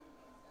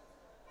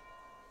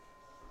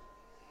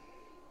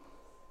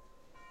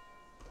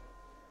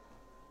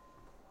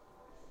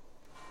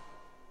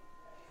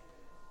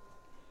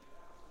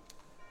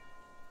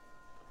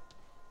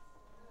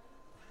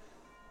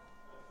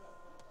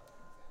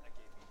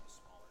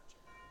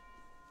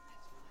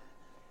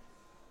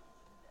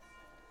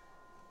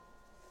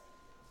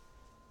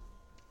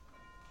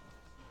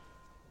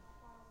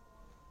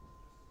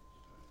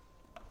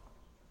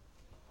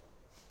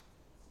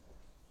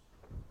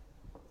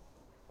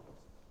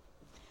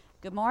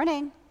Good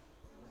morning.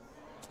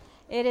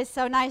 It is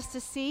so nice to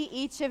see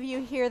each of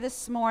you here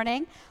this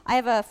morning. I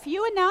have a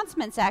few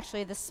announcements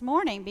actually this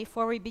morning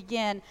before we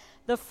begin.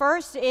 The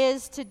first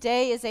is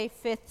today is a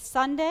fifth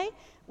Sunday,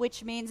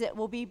 which means it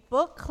will be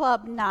book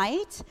club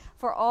night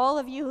for all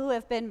of you who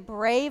have been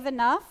brave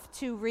enough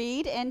to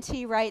read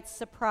N.T. Wright's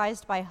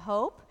Surprised by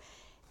Hope.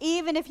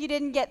 Even if you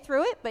didn't get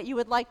through it, but you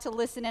would like to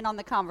listen in on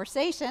the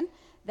conversation,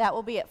 that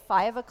will be at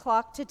 5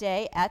 o'clock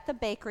today at the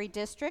Bakery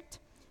District.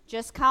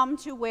 Just come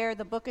to where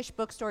the Bookish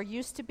Bookstore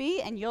used to be,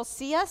 and you'll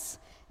see us,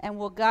 and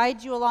we'll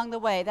guide you along the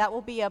way. That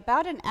will be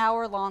about an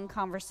hour-long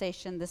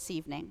conversation this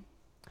evening.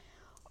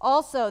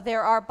 Also,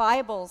 there are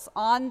Bibles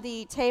on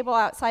the table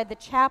outside the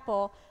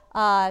chapel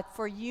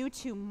for you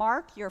to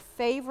mark your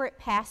favorite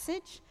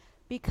passage,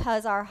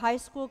 because our high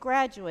school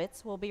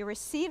graduates will be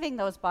receiving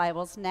those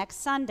Bibles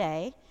next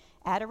Sunday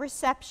at a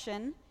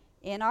reception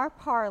in our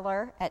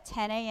parlor at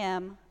 10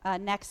 a.m.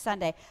 Next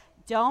Sunday.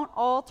 Don't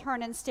all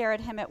turn and stare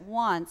at him at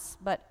once,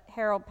 but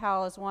Harold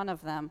Powell is one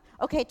of them.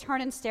 Okay, turn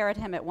and stare at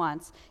him at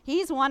once.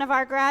 He's one of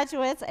our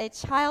graduates, a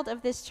child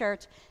of this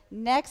church.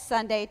 Next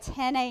Sunday,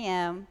 10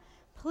 a.m.,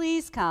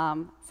 please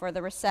come for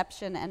the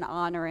reception and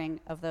honoring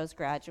of those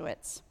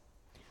graduates.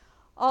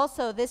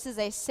 Also, this is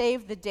a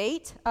save the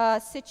date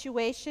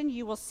situation.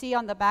 You will see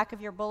on the back of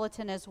your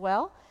bulletin as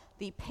well.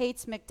 The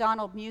Pates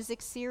McDonald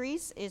Music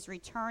Series is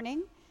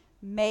returning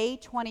May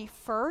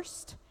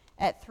 21st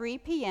at 3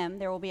 p.m.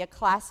 There will be a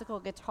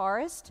classical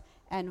guitarist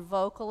and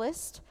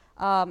vocalist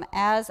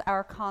as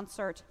our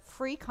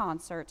free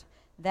concert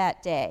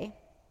that day.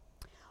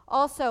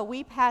 Also,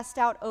 we passed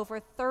out over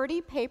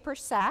 30 paper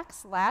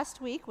sacks last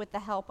week with the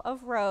help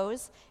of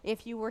Rose.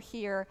 If you were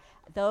here,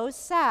 those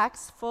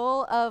sacks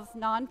full of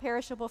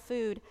non-perishable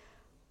food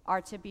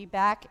are to be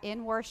back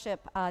in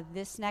worship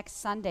this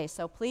next Sunday.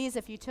 So please,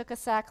 if you took a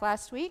sack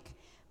last week,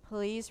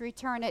 please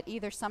return it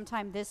either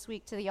sometime this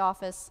week to the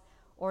office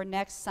or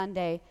next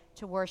Sunday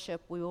to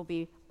worship. We will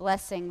be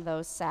blessing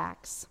those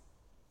sacks.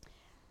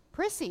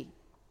 Prissy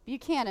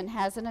Buchanan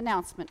has an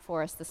announcement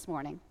for us this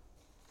morning.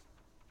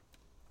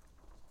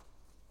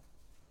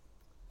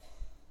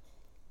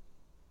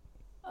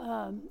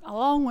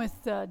 Along with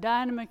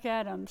Diana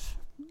McAdams,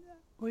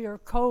 we are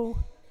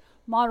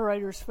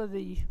co-moderators for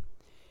the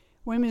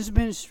women's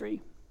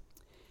ministry.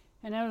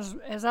 And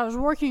as I was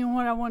working on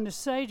what I wanted to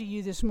say to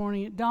you this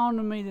morning, it dawned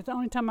on me that the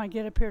only time I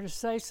get up here to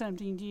say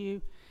something to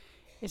you,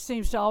 it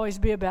seems to always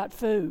be about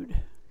food.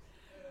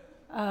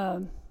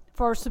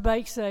 First, the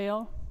bake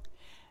sale,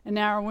 and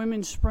now our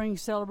Women's Spring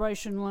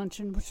Celebration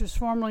Luncheon, which was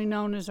formerly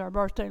known as our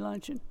birthday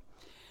luncheon.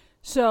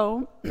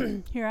 So,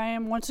 here I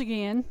am once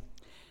again,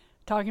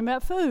 talking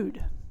about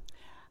food.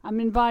 I'm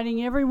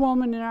inviting every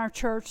woman in our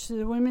church to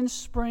the Women's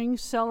Spring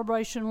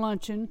Celebration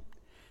Luncheon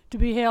to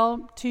be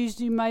held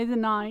Tuesday, May the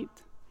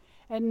 9th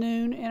at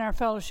noon in our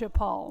fellowship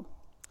hall.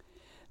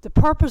 The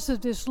purpose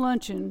of this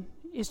luncheon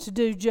is to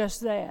do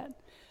just that.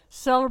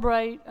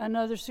 Celebrate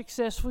another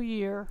successful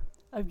year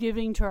of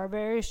giving to our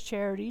various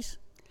charities,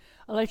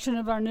 election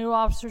of our new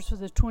officers for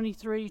the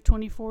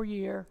 23-24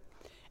 year,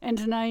 and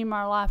to name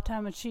our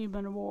Lifetime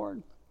Achievement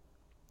Award.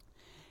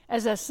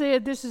 As I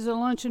said, this is a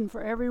luncheon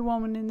for every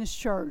woman in this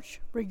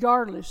church,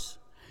 regardless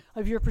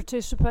of your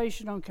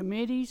participation on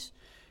committees,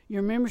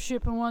 your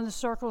membership in one of the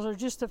circles, or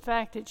just the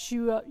fact that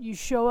you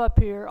show up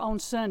here on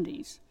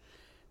Sundays.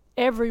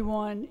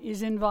 Everyone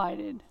is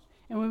invited,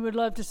 and we would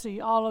love to see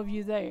all of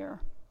you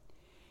there.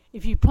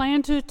 If you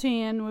plan to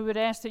attend, we would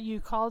ask that you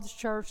call the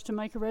church to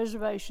make a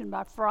reservation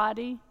by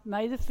Friday,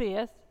 May the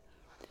 5th.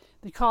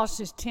 The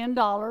cost is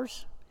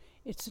 $10.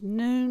 It's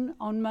noon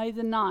on May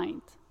the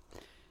 9th.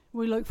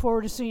 We look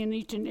forward to seeing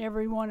each and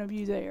every one of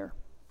you there.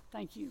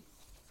 Thank you.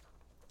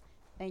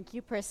 Thank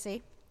you,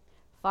 Prissy.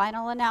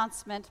 Final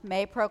announcement,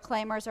 May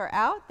proclaimers are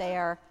out. They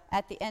are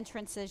at the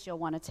entrances. You'll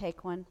want to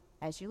take one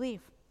as you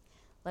leave.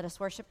 Let us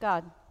worship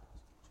God.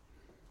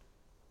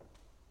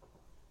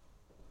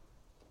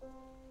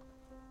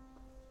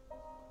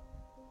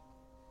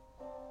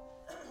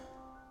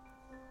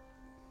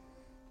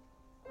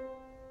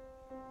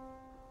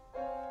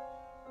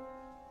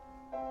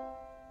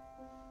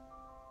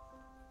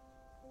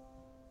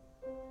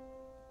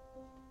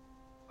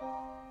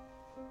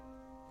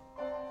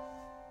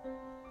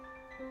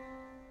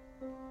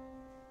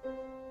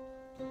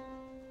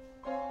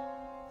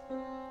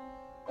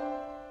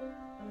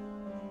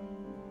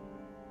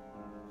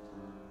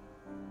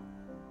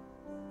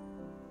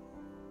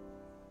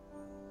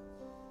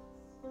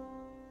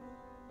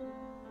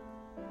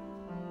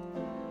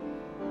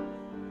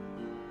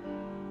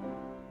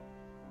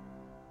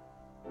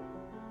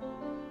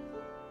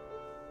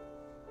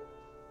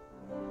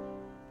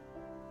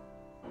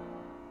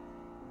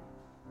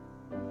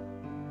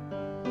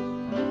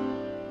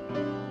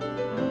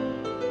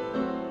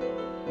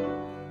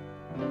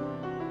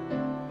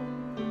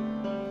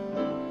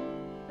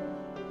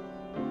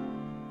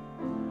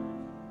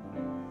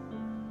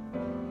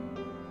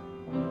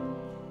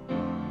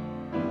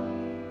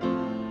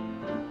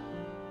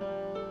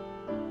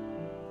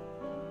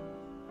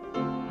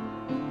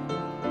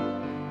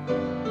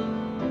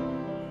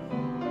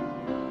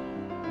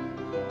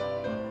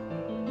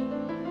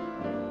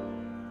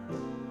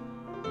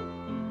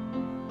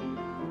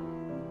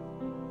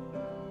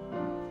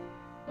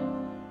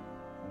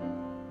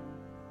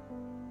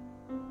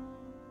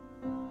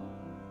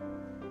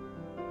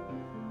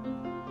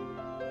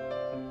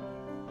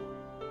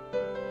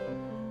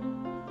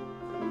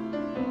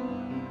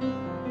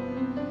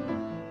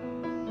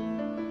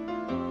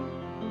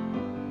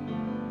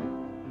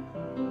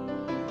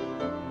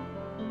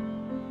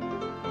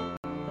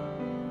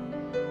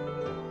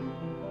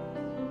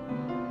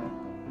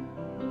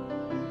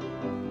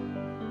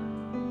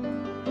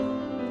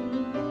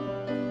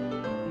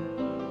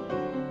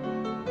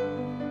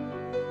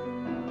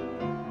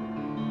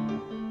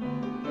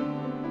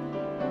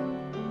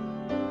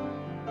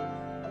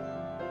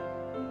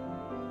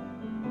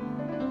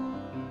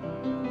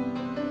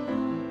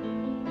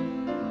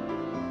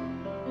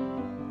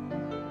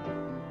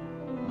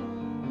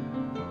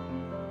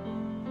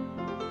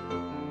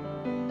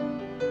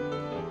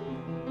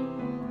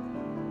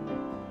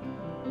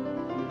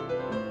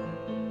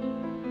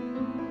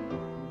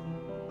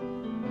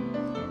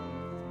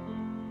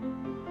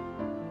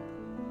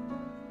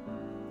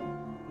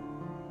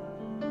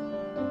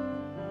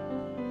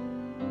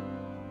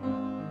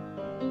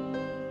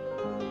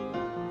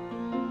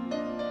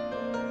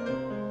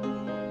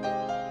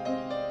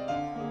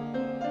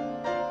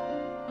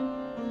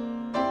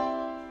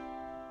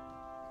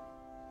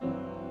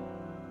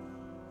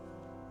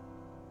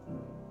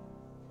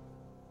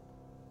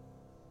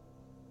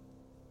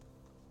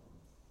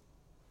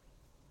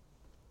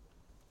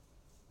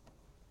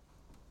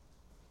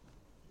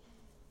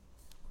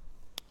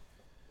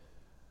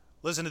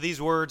 Listen to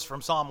these words from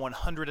Psalm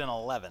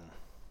 111.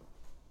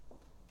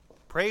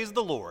 Praise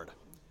the Lord.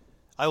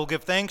 I will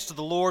give thanks to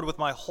the Lord with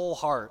my whole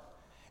heart,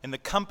 in the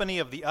company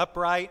of the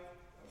upright,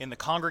 in the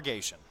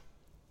congregation.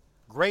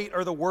 Great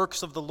are the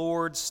works of the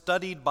Lord,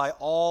 studied by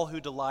all who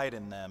delight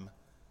in them.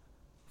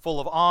 Full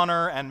of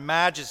honor and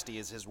majesty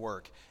is his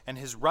work, and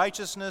his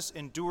righteousness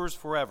endures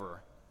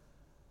forever.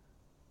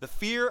 The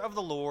fear of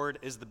the Lord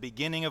is the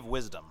beginning of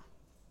wisdom.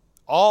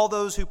 All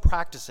those who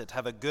practice it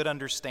have a good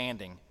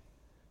understanding.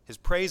 His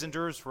praise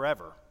endures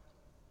forever.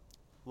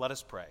 Let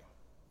us pray.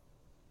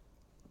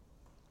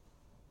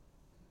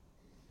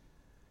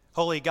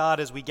 Holy God,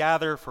 as we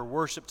gather for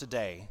worship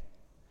today,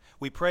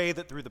 we pray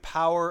that through the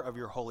power of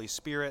your Holy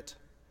Spirit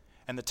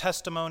and the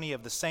testimony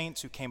of the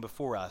saints who came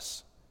before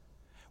us,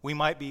 we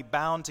might be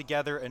bound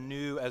together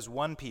anew as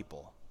one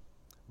people,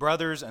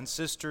 brothers and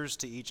sisters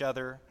to each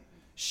other,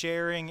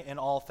 sharing in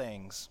all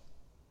things,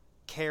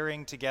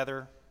 caring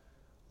together,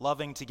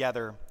 loving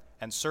together,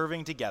 and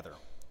serving together.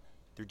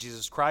 Through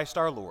Jesus Christ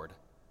our Lord.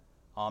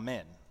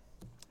 Amen.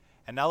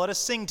 And now let us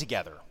sing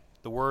together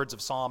the words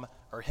of Psalm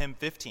or Hymn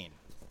 15.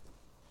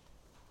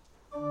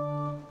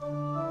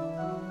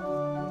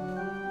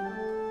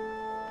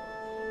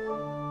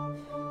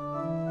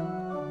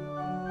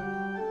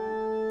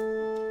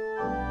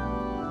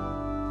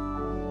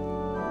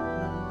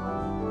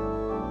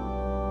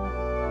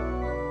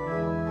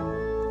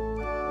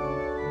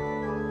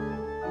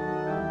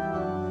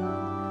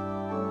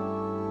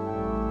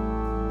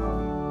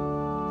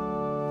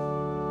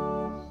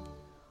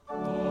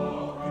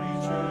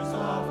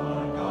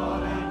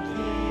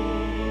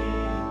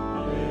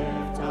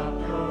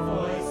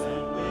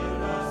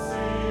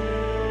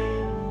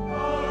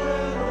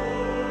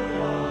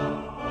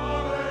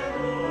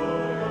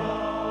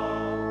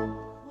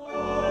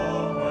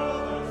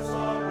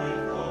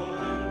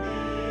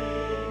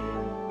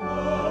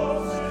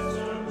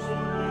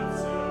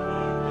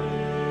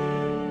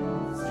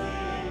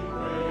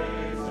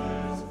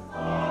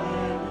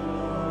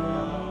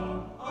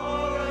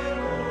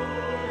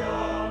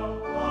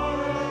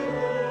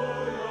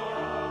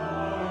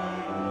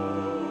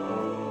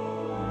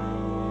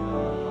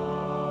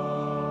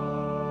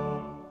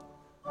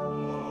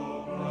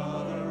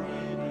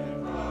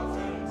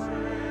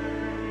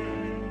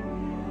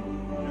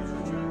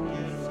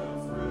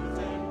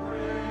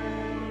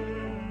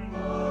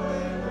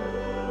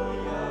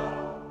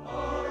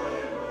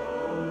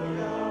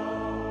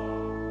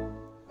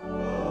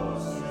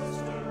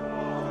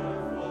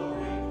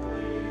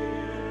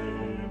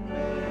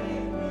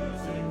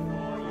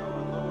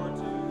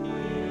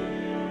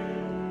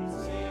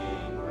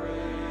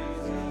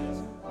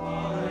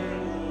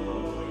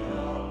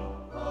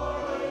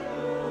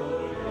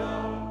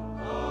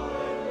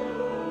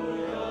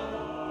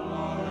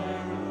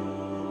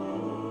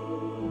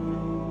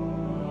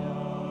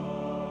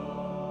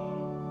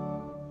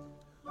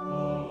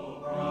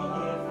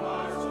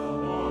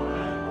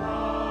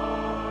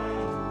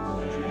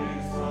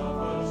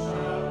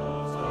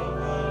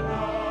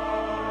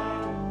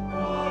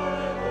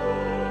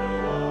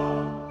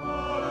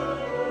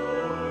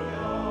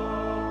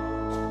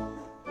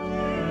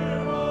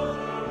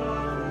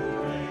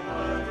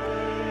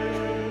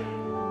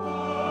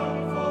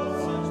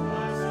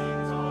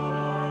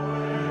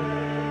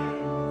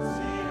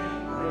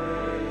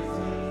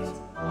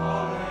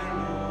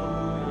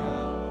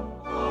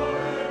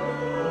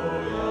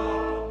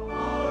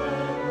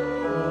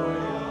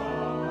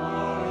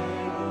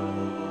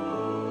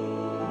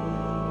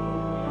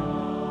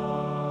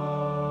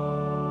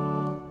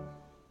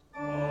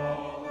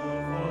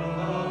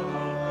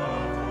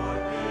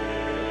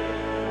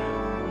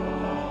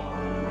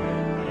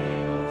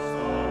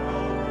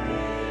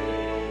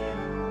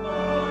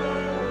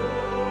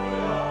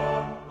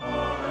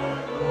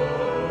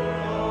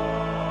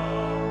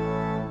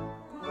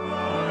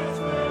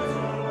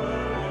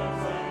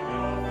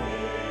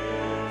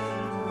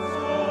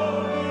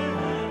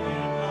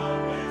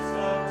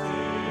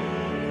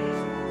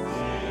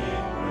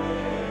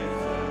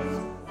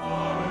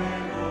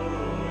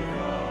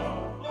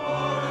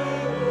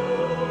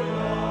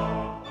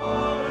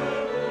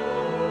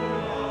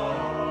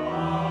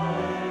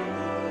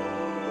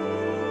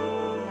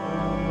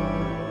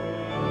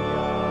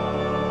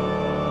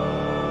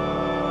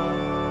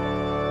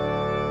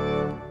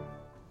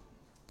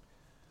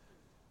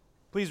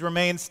 Please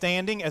remain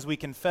standing as we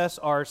confess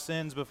our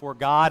sins before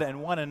God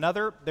and one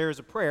another. There is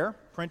a prayer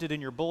printed in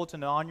your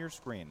bulletin and on your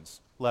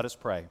screens. Let us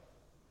pray.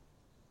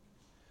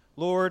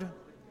 Lord,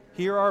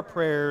 hear our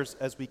prayers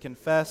as we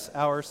confess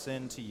our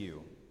sin to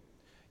you.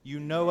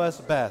 You know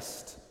us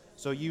best,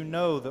 so you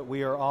know that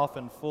we are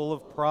often full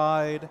of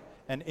pride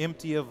and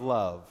empty of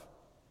love.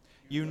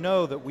 You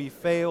know that we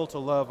fail to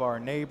love our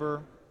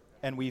neighbor,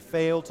 and we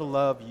fail to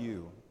love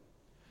you.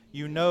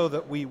 You know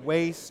that we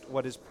waste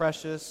what is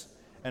precious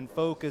and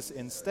focus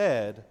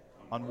instead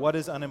on what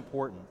is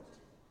unimportant.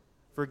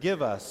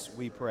 Forgive us,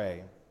 we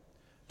pray.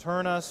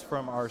 Turn us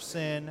from our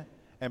sin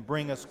and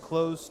bring us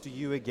close to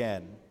you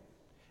again.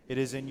 It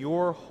is in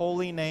your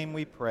holy name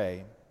we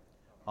pray.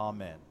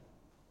 Amen.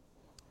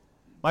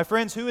 My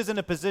friends, who is in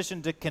a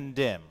position to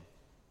condemn?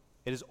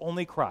 It is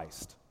only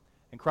Christ.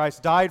 And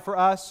Christ died for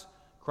us.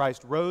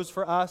 Christ rose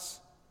for us.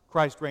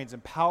 Christ reigns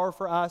in power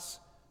for us.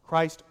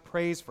 Christ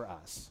prays for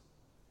us.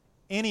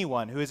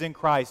 Anyone who is in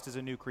Christ is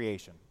a new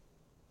creation.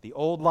 The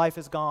old life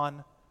is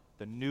gone.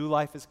 The new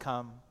life has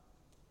come.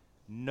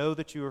 Know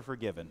that you are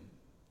forgiven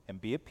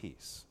and be at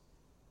peace.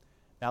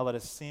 Now let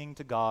us sing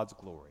to God's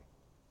glory.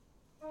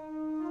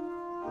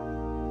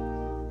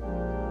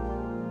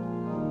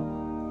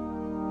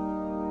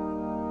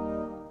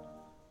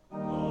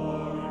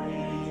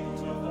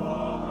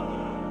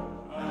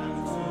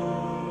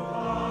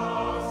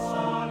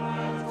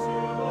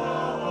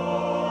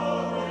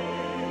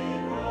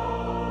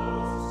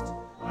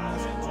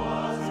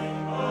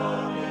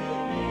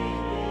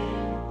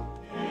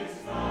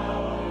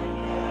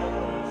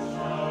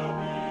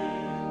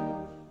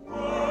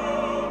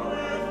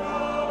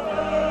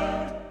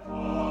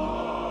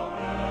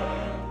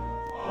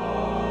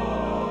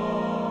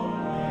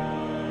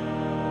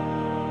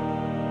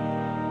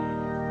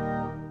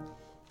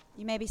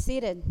 You may be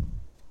seated.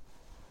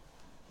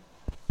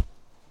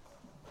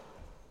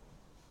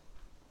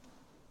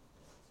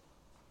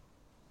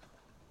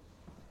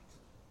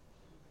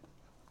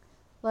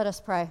 Let us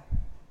pray.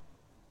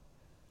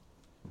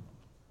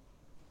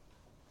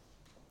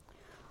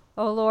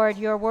 O Lord,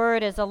 your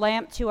word is a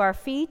lamp to our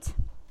feet.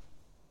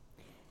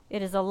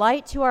 It is a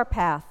light to our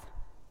path.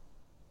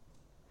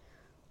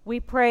 We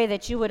pray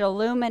that you would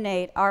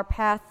illuminate our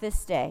path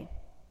this day.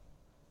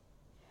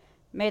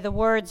 May the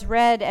words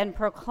read and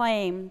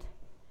proclaimed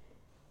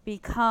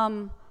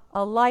become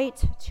a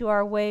light to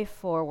our way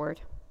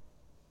forward.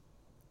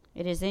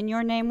 It is in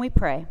your name we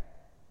pray.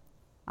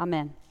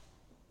 Amen.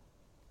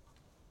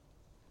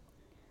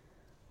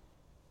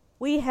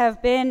 We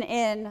have been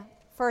in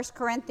 1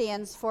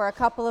 Corinthians for a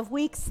couple of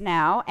weeks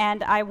now,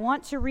 and I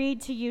want to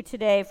read to you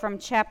today from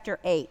chapter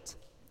 8.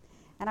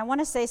 And I want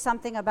to say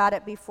something about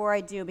it before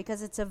I do,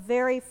 because it's a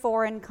very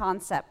foreign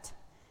concept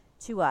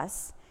to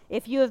us.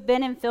 If you have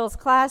been in Phil's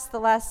class the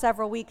last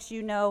several weeks,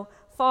 you know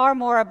far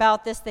more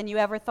about this than you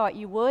ever thought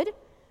you would.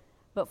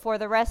 But for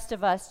the rest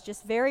of us,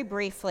 just very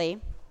briefly,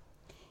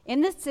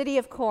 in the city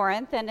of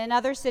Corinth and in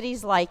other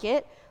cities like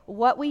it,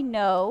 what we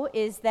know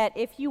is that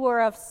if you were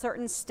of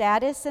certain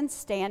status and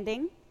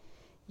standing,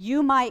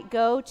 you might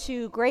go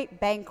to great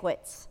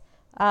banquets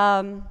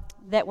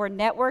that were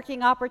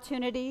networking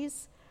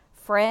opportunities,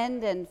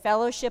 friend and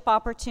fellowship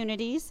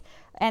opportunities,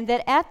 and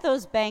that at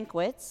those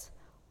banquets,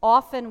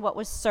 often what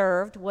was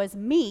served was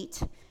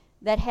meat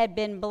that had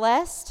been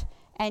blessed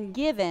and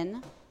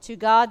given to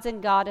gods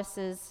and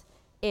goddesses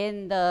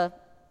in the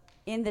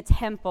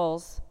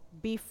temples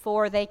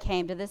before they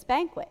came to this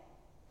banquet.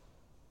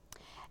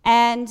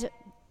 And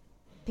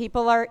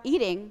people are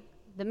eating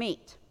the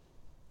meat.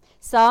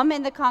 Some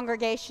in the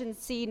congregation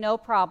see no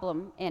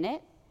problem in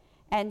it,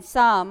 and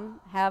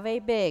some have a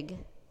big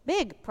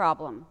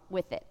problem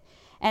with it.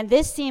 And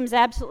this seems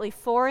absolutely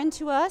foreign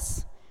to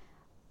us,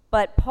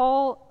 but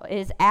Paul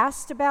is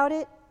asked about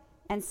it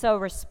and so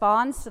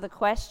responds to the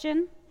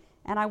question,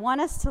 and I want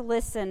us to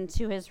listen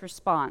to his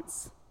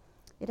response.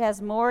 It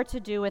has more to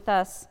do with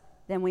us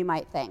than we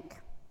might think.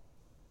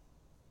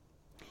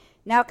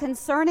 Now,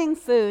 concerning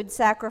food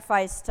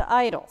sacrificed to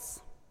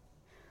idols,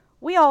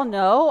 we all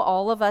know,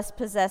 all of us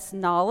possess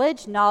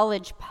knowledge.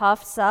 Knowledge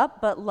puffs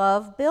up, but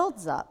love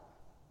builds up.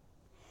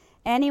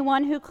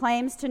 Anyone who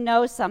claims to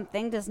know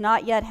something does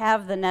not yet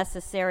have the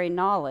necessary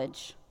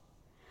knowledge.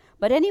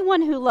 But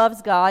anyone who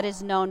loves God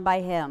is known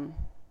by him.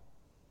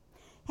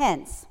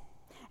 Hence,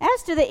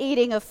 as to the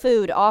eating of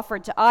food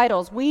offered to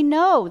idols, we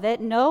know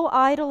that no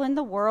idol in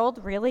the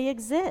world really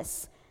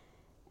exists,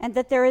 and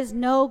that there is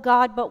no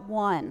God but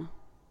one.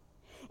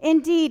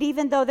 Indeed,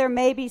 even though there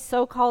may be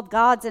so-called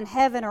gods in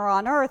heaven or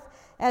on earth,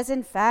 as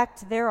in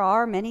fact there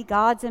are many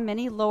gods and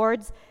many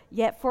lords,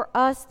 yet for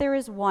us there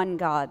is one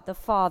God, the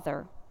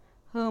Father,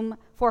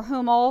 for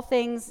whom all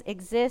things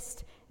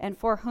exist and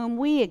for whom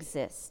we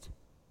exist.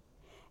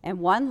 And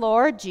one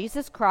Lord,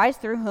 Jesus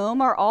Christ, through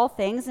whom are all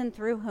things and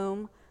through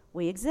whom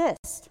we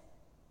exist.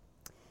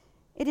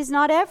 It is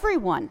not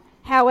everyone,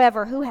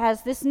 however, who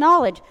has this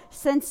knowledge,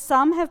 since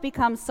some have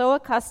become so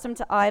accustomed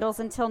to idols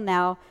until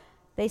now,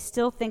 they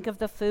still think of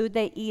the food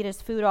they eat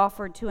as food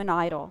offered to an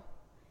idol,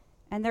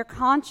 and their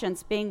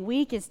conscience, being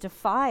weak, is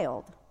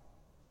defiled.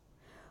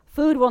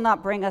 Food will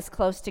not bring us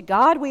close to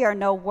God. We are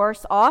no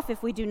worse off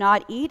if we do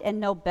not eat,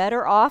 and no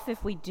better off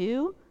if we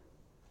do.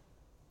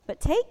 But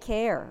take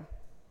care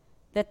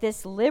that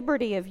this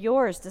liberty of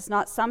yours does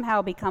not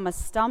somehow become a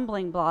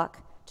stumbling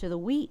block to the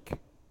weak.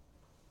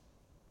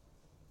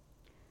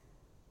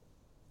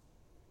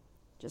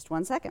 Just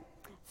 1 second.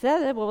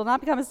 Said it will not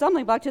become a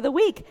stumbling block to the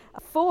weak.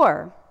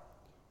 For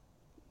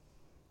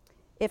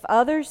if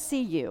others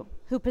see you,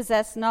 who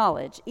possess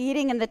knowledge,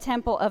 eating in the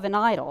temple of an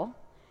idol,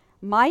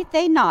 might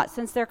they not,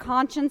 since their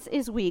conscience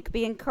is weak,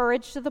 be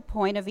encouraged to the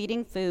point of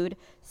eating food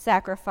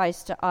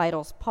sacrificed to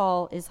idols?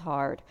 Paul is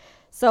hard.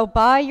 So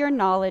by your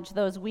knowledge,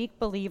 those weak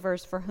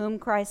believers for whom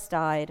Christ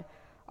died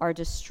are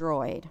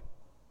destroyed.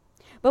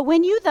 But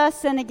when you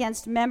thus sin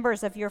against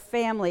members of your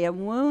family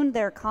and wound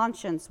their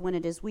conscience when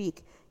it is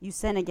weak, you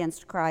sin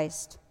against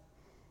Christ.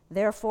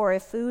 Therefore,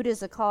 if food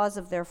is a cause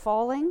of their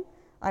falling,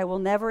 I will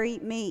never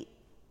eat meat,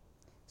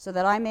 so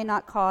that I may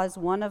not cause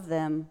one of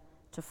them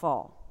to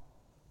fall.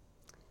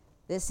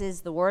 This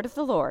is the word of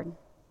the Lord.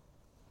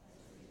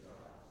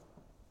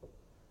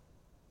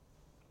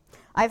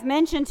 I've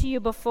mentioned to you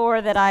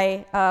before that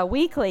I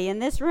weekly, in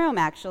this room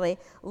actually,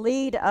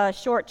 lead a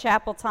short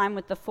chapel time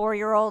with the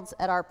 4-year-olds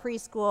at our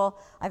preschool.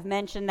 I've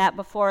mentioned that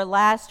before.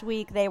 Last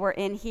week they were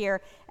in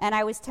here, and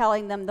I was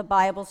telling them the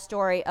Bible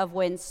story of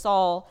when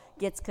Saul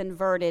gets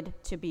converted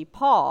to be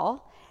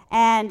Paul.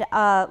 And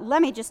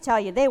let me just tell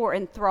you, they were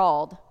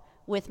enthralled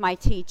with my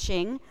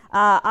teaching.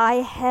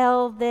 I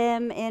held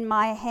them in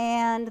my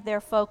hand.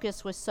 Their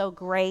focus was so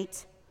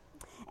great.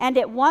 And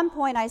at one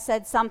point I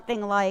said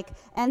something like,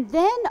 and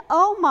then,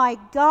 oh my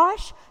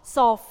gosh,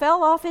 Saul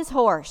fell off his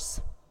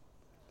horse.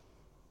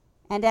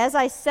 And as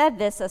I said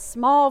this, a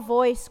small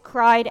voice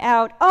cried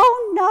out,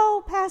 oh no,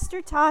 Pastor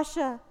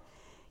Tasha,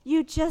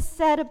 you just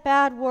said a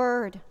bad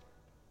word.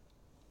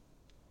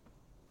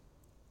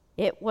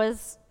 It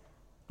was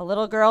a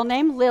little girl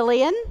named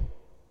Lillian,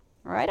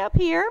 right up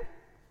here,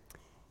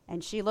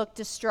 and she looked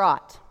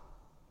distraught.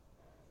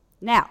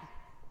 Now,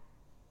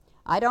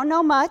 I don't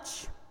know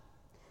much,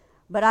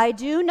 but I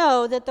do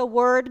know that the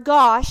word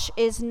gosh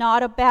is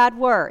not a bad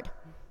word.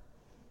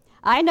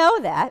 I know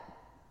that.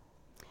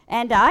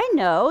 And I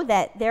know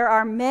that there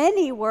are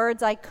many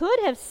words I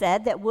could have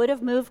said that would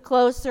have moved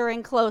closer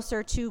and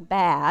closer to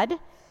bad,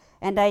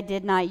 and I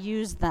did not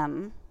use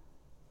them.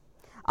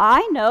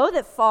 I know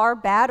that far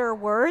badder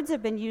words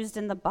have been used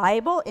in the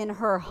Bible, in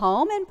her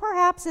home, and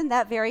perhaps in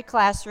that very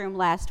classroom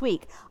last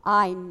week.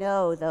 I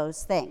know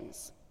those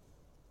things.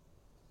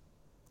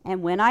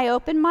 And when I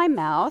opened my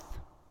mouth,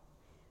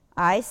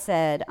 I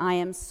said, I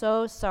am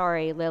so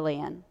sorry,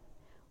 Lillian.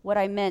 What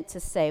I meant to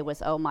say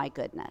was, oh my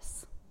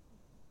goodness.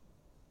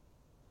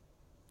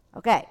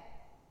 Okay,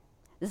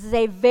 this is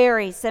a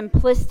very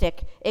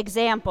simplistic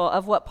example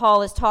of what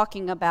Paul is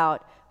talking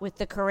about with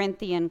the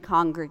Corinthian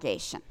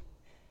congregation.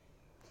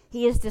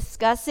 He is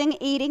discussing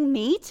eating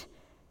meat,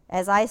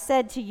 as I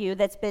said to you,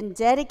 that's been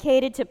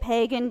dedicated to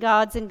pagan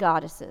gods and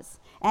goddesses.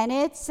 And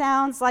it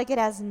sounds like it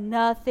has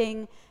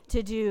nothing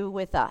to do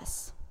with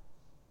us.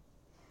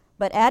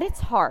 But at its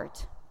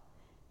heart,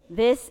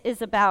 this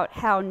is about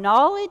how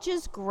knowledge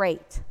is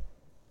great,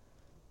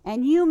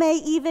 and you may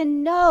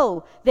even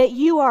know that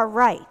you are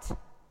right.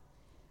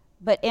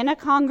 But in a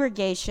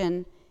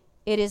congregation,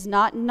 it is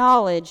not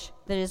knowledge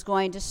that is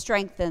going to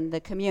strengthen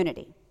the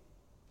community.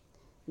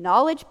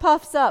 Knowledge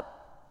puffs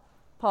up,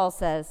 Paul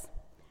says,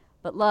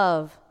 but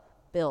love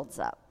builds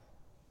up.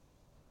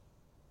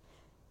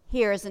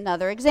 Here's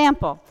another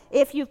example.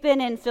 If you've been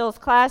in Phil's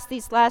class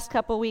these last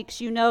couple weeks,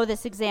 you know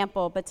this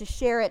example, but to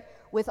share it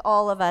with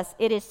all of us,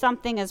 it is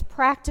something as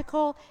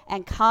practical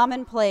and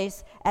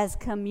commonplace as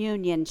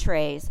communion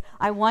trays.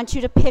 I want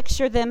you to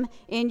picture them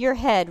in your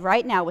head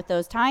right now with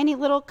those tiny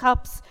little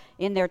cups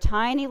in their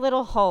tiny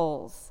little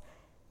holes.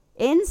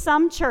 In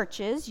some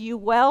churches, you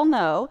well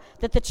know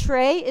that the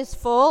tray is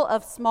full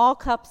of small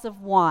cups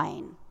of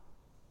wine,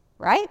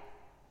 right?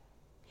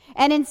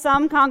 And in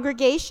some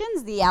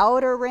congregations, the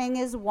outer ring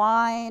is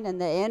wine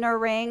and the inner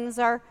rings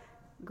are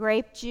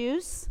grape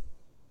juice.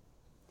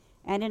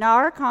 And in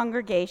our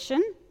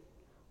congregation,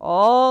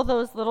 all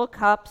those little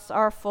cups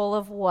are full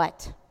of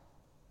what?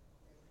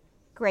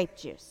 Grape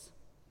juice.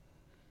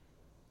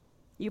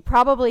 You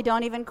probably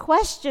don't even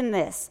question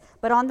this,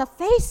 but on the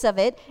face of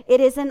it, it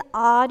is an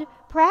odd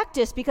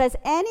practice because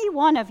any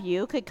one of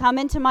you could come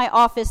into my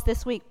office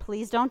this week.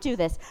 Please don't do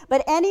this.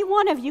 But any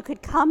one of you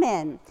could come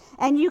in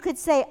and you could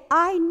say,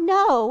 I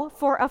know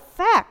for a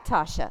fact,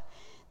 Tasha,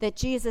 that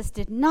Jesus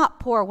did not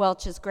pour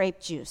Welch's grape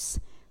juice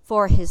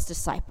for his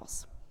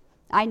disciples.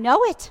 I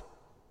know it.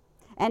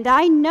 And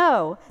I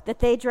know that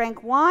they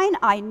drank wine.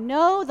 I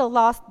know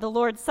the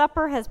Lord's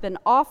Supper has been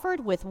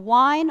offered with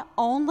wine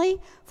only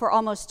for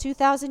almost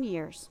 2,000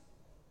 years.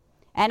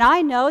 And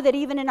I know that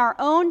even in our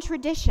own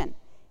tradition,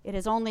 it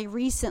has only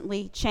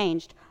recently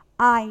changed.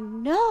 I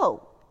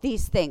know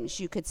these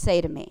things, you could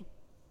say to me.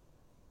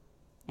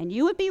 And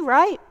you would be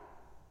right.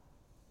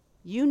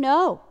 You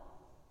know.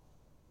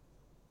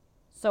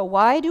 So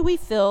why do we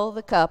fill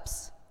the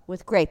cups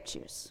with grape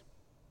juice?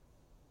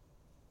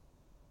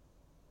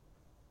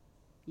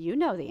 You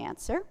know the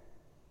answer.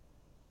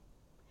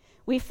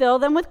 We fill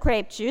them with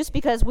grape juice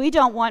because we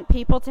don't want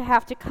people to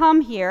have to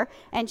come here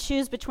and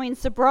choose between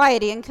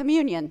sobriety and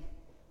communion.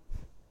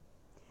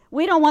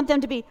 We don't want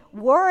them to be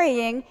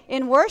worrying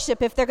in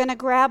worship if they're going to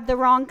grab the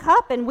wrong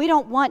cup, and we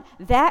don't want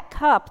that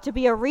cup to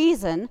be a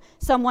reason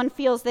someone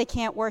feels they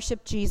can't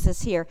worship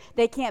Jesus here.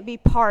 They can't be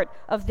part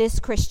of this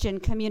Christian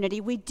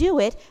community. We do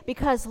it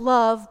because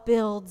love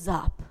builds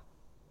up.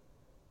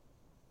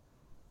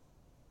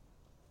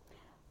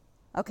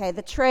 Okay,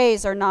 the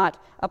trays are not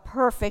a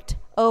perfect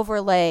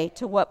overlay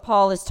to what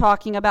Paul is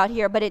talking about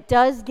here, but it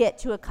does get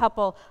to a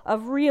couple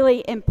of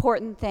really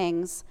important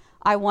things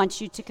I want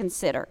you to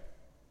consider.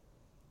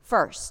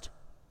 First,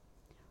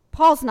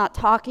 Paul's not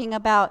talking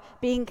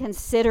about being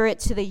considerate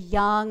to the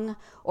young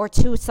or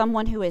to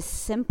someone who is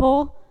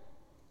simple.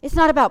 It's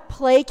not about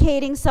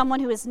placating someone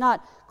who is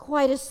not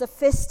quite as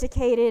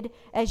sophisticated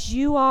as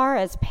you are,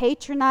 as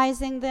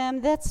patronizing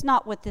them. That's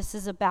not what this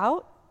is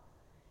about.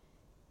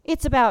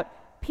 It's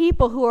about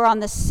people who are on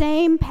the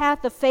same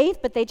path of faith,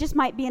 but they just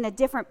might be in a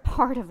different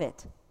part of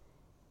it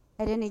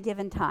at any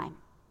given time.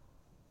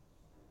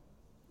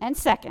 And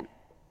second,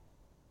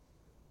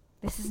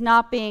 this is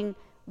not being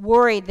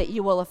worried that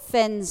you will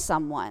offend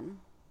someone.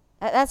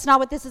 That's not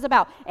what this is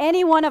about.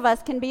 Any one of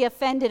us can be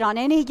offended on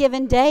any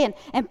given day,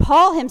 and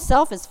Paul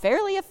himself is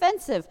fairly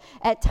offensive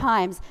at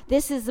times.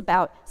 This is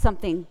about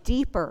something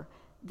deeper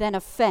than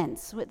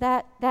offense.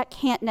 That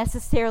can't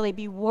necessarily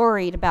be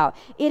worried about.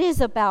 It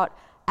is about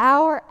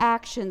our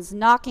actions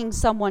knocking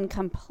someone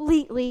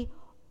completely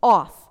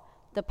off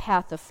the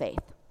path of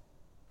faith.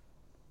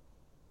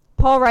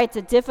 Paul writes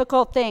a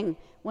difficult thing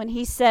when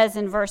he says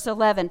in verse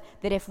 11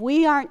 that if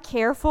we aren't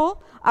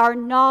careful, our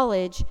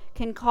knowledge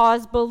can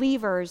cause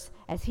believers,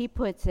 as he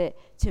puts it,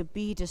 to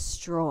be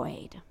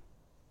destroyed.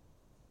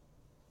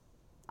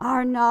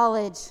 Our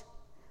knowledge,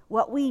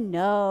 what we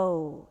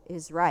know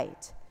is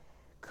right,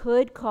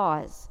 could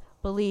cause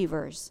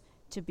believers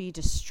to be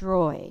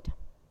destroyed.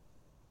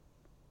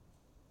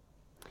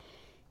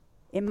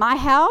 In my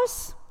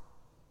house,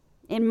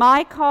 in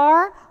my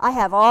car, I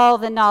have all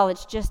the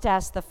knowledge. Just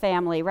ask the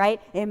family,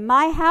 right? In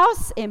my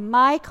house, in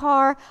my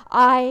car,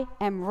 I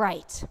am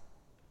right.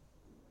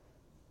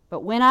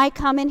 But when I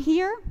come in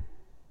here,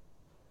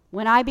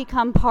 when I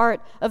become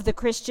part of the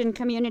Christian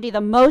community,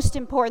 the most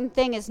important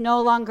thing is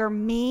no longer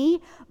me,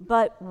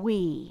 but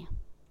we.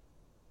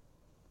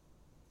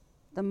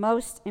 The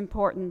most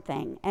important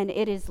thing. And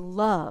it is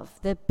love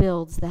that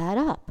builds that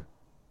up.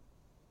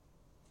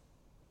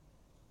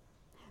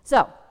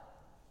 So,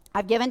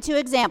 I've given 2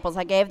 examples.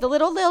 I gave the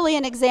little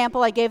Lillian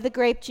example. I gave the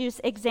grape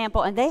juice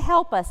example. And they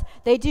help us.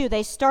 They do.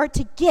 They start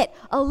to get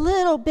a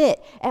little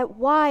bit at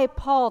why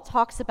Paul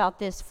talks about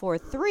this for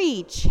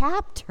 3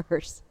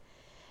 chapters.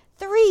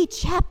 3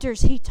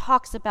 chapters he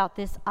talks about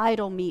this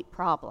idol meat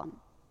problem.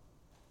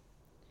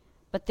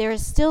 But there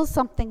is still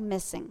something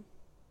missing.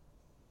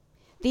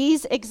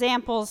 These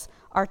examples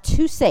are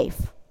too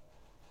safe.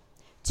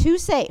 Too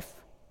safe.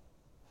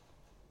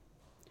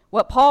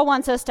 What Paul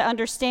wants us to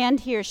understand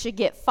here should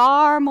get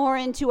far more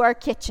into our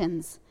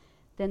kitchens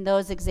than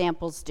those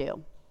examples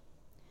do.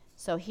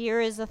 So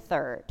here is a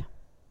third.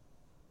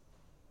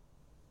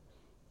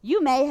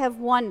 You may have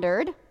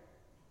wondered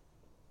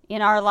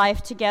in our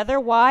life together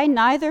why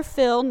neither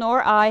Phil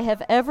nor I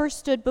have ever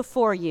stood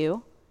before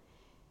you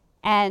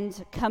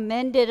and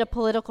commended a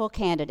political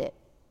candidate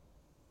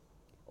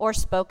or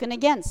spoken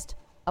against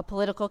a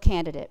political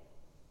candidate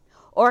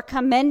or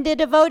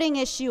commended a voting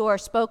issue or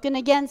spoken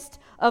against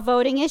a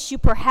voting issue.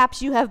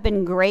 Perhaps you have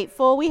been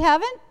grateful we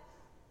haven't.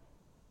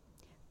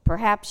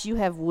 Perhaps you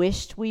have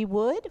wished we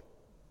would.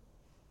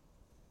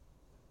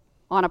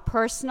 On a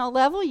personal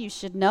level, you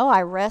should know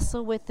I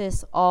wrestle with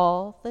this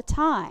all the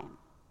time.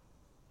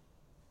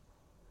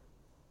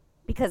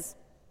 Because,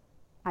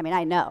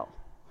 I know.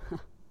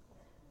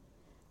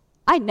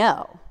 I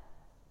know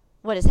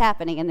what is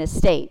happening in this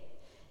state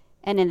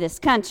and in this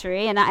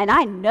country, and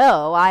I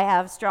know I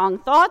have strong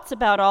thoughts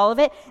about all of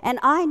it, and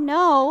I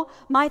know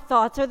my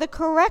thoughts are the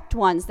correct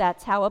ones.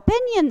 That's how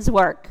opinions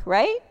work,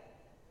 right?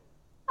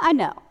 I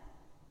know.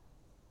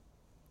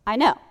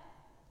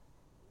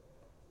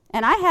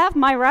 And I have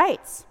my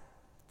rights.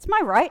 It's my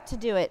right to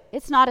do it.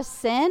 It's not a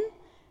sin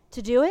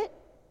to do it.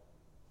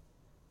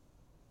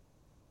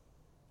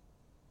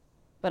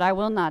 But I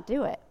will not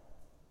do it.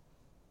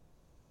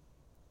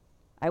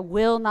 I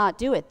will not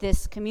do it.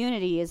 This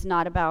community is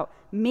not about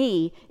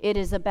me. It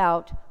is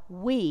about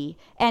we.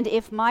 And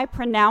if my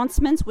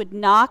pronouncements would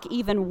knock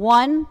even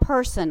one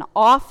person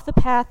off the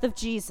path of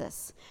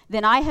Jesus,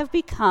 then I have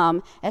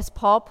become, as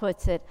Paul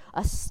puts it,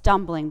 a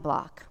stumbling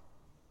block.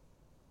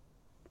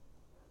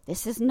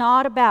 This is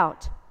not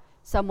about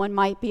someone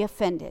might be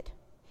offended.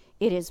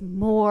 It is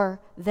more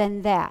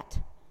than that.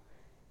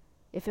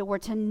 If it were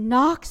to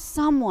knock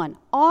someone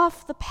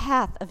off the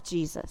path of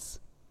Jesus,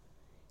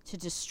 to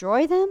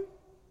destroy them,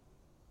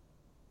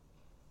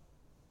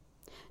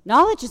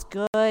 knowledge is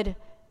good.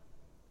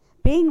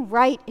 Being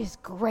right is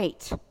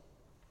great.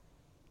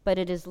 But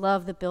it is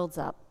love that builds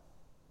up.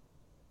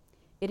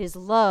 It is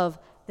love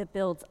that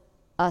builds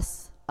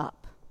us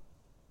up.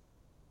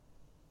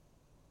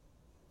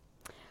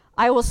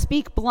 I will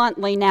speak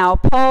bluntly now.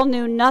 Paul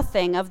knew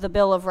nothing of the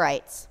Bill of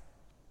Rights.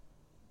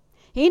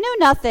 He knew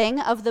nothing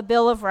of the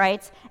Bill of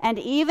Rights, and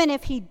even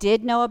if he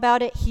did know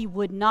about it, he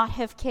would not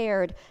have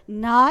cared.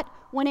 Not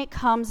when it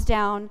comes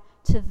down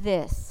to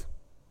this.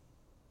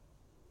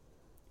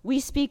 We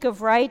speak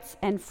of rights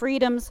and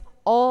freedoms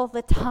all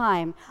the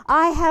time.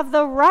 I have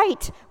the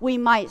right. We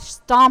might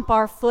stomp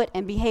our foot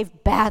and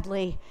behave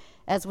badly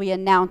as we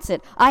announce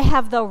it. I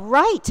have the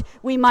right,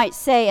 we might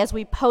say as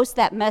we post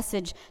that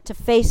message to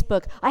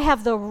Facebook. I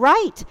have the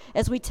right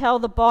as we tell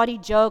the bawdy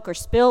joke or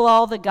spill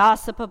all the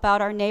gossip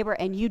about our neighbor,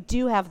 and you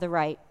do have the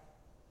right.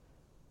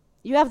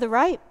 You have the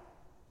right.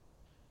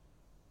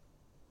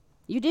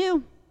 You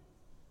do.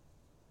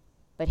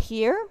 But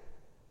here,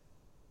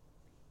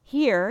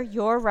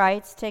 your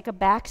rights take a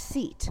back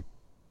seat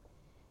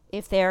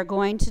if they are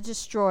going to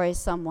destroy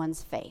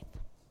someone's faith.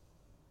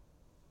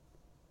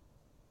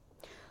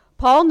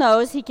 Paul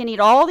knows he can eat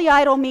all the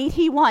idol meat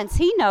he wants.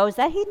 He knows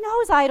that. He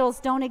knows idols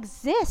don't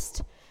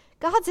exist.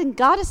 Gods and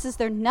goddesses,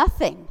 they're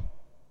nothing.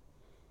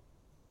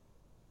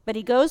 But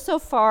he goes so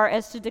far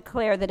as to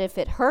declare that if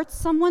it hurts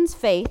someone's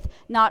faith,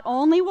 not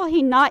only will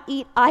he not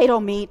eat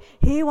idol meat,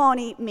 he won't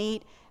eat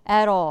meat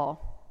at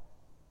all.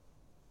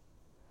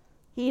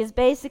 He is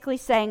basically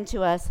saying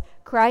to us,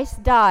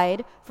 Christ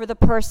died for the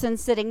person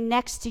sitting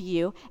next to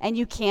you, and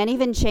you can't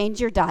even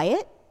change your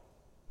diet?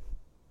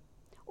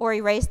 Or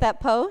erase that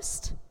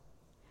post?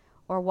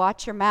 Or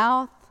watch your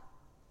mouth?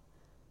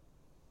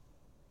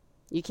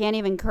 You can't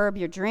even curb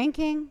your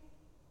drinking?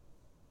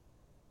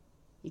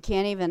 You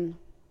can't even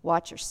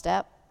watch your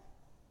step?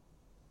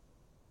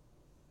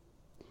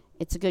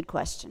 It's a good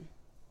question.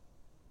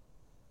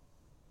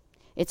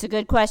 It's a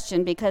good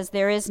question because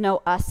there is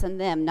no us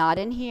and them, not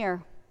in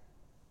here.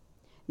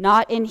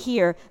 Not in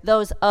here.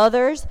 Those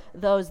others,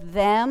 those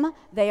them,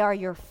 they are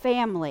your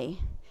family.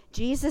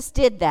 Jesus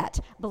did that.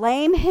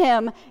 Blame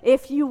him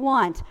if you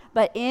want.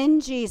 But in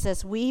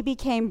Jesus, we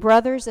became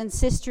brothers and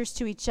sisters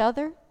to each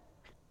other,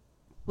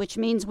 which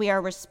means we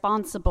are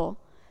responsible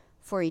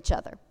for each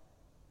other.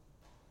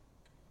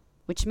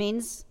 Which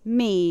means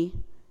me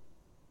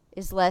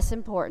is less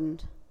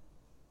important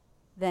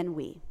than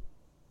we.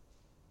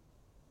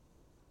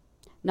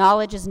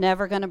 Knowledge is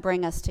never going to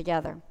bring us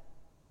together.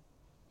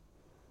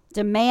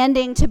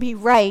 Demanding to be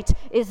right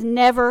is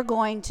never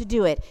going to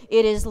do it.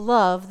 It is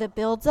love that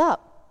builds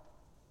up.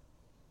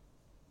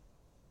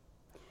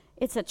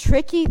 It's a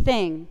tricky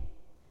thing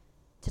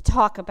to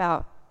talk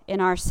about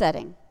in our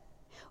setting.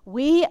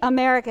 We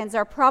Americans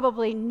are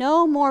probably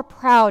no more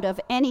proud of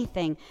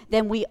anything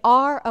than we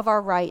are of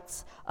our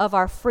rights, of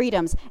our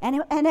freedoms,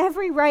 and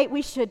every right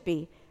we should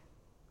be,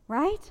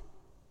 right?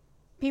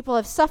 People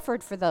have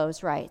suffered for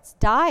those rights,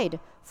 died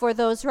for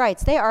those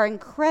rights. They are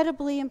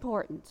incredibly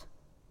important.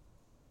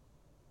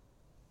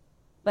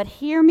 But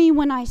hear me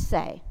when I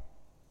say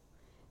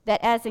that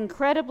as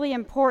incredibly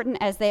important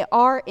as they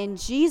are in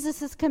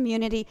Jesus'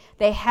 community,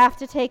 they have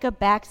to take a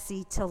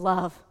backseat to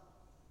love.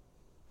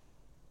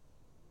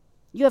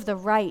 You have the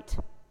right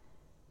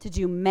to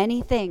do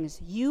many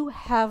things. You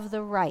have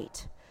the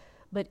right.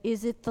 But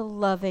is it the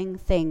loving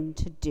thing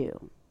to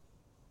do?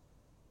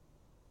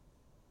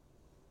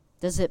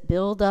 Does it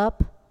build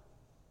up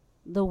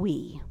the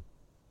we?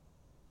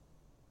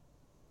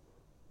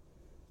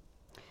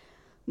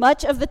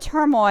 Much of the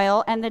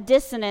turmoil and the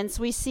dissonance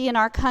we see in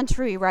our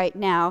country right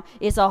now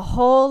is a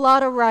whole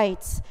lot of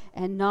rights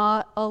and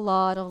not a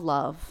lot of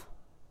love.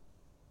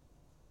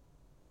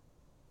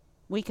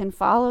 We can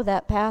follow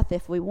that path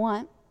if we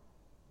want.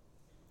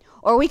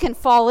 Or we can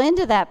fall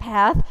into that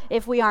path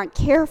if we aren't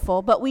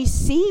careful, but we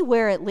see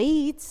where it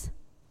leads.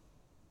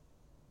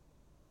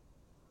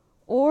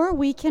 Or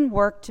we can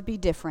work to be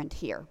different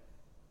here.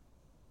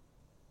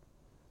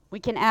 We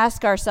can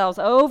ask ourselves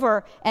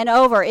over and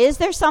over, is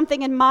there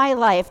something in my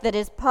life that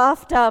is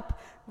puffed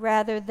up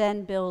rather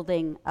than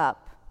building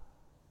up?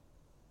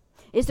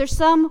 Is there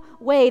some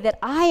way that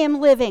I am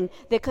living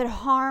that could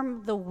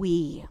harm the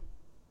we?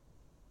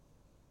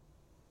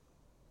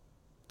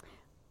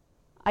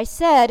 I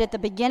said at the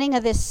beginning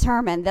of this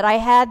sermon that I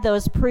had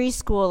those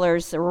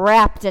preschoolers'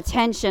 rapt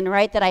attention,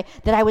 right? That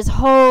I was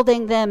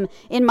holding them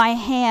in my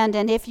hand.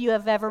 And if you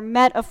have ever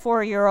met a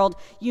 4-year-old,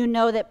 you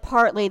know that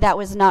partly that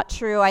was not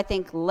true. I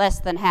think less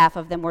than half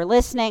of them were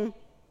listening.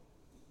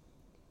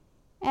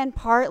 And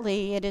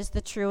partly it is the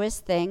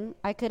truest thing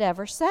I could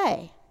ever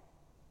say.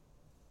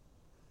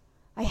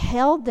 I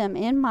held them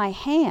in my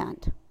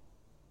hand.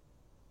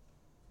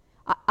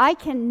 I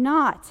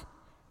cannot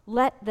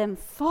let them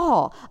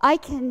fall. I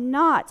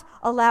cannot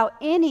allow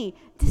any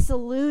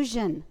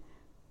disillusion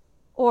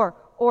or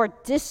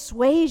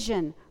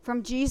dissuasion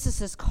from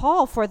Jesus'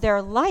 call for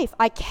their life.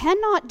 I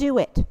cannot do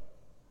it.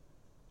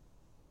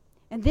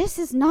 And this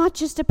is not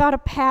just about a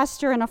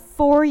pastor and a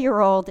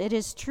 4-year-old. It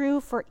is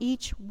true for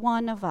each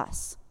one of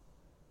us.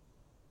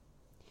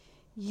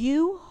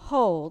 You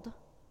hold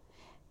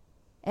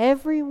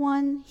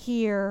everyone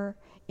here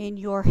in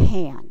your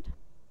hand.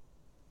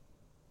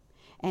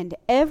 And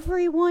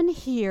everyone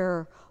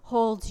here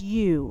holds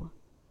you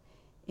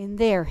in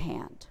their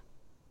hand.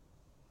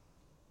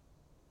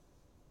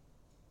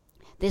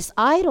 This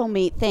idol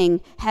meat thing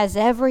has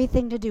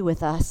everything to do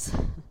with us.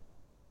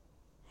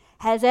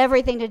 Has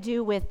everything to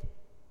do with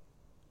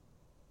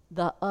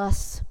the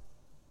us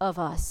of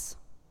us.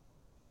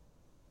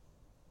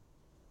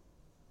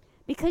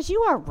 Because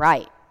you are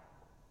right.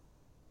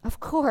 Of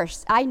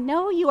course, I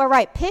know you are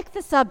right. Pick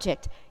the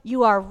subject.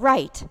 You are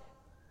right.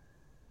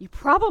 You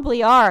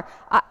probably are.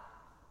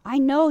 I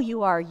know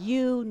you are.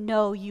 You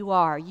know you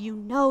are. You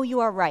know you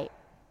are right.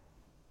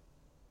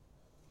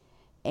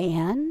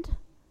 And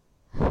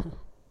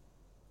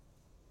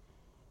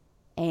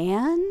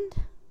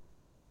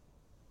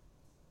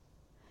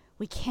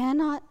we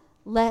cannot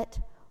let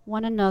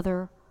one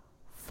another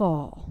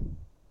fall.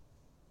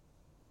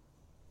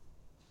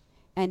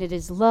 And it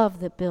is love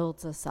that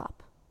builds us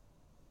up.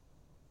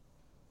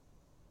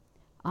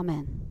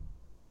 Amen.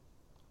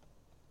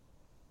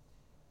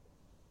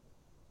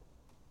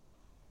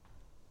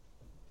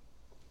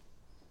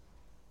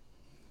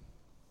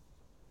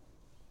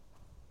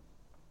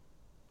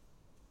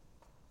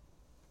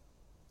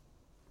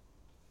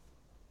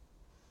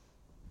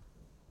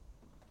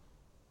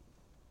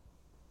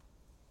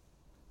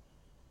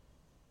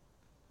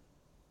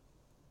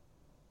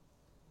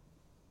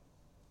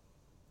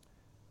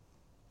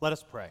 Let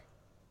us pray.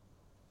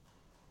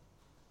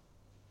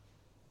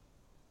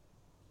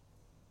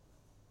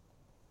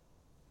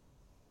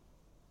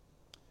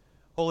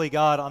 Holy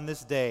God, on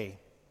this day,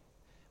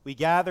 we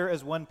gather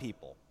as one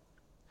people,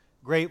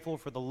 grateful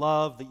for the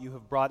love that you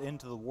have brought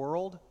into the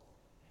world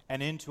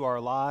and into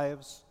our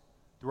lives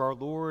through our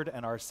Lord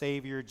and our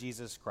Savior,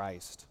 Jesus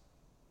Christ.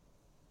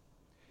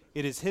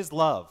 It is his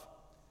love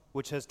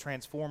which has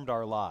transformed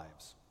our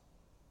lives.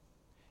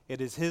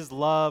 It is his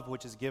love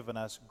which has given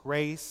us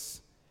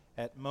grace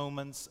at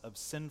moments of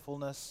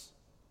sinfulness,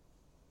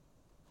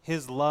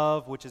 his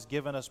love which has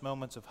given us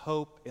moments of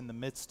hope in the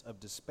midst of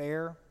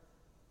despair,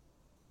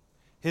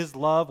 his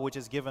love which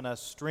has given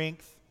us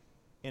strength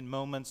in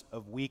moments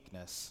of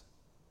weakness,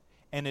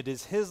 and it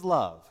is his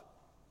love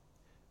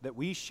that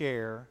we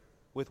share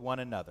with one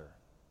another.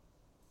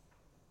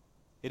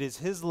 It is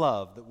his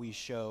love that we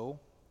show,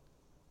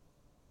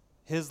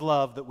 his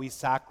love that we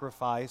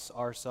sacrifice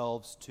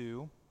ourselves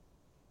to.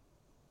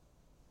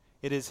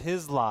 It is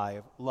his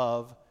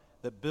love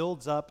that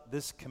builds up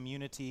this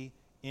community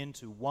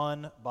into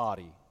one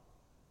body,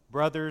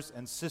 brothers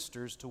and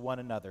sisters to one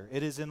another.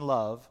 It is in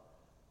love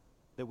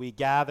that we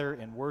gather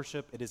in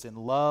worship. It is in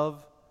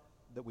love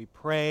that we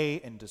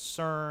pray and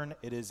discern.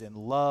 It is in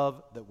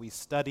love that we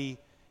study.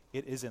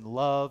 It is in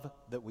love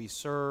that we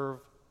serve.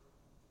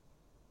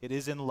 It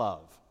is in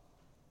love,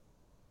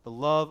 the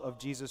love of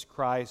Jesus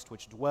Christ,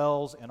 which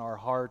dwells in our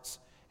hearts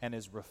and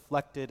is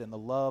reflected in the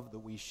love that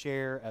we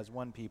share as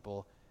one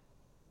people.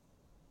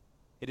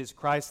 It is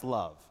Christ's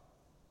love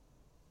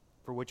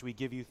for which we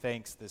give you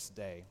thanks this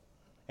day.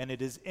 And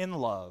it is in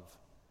love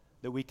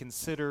that we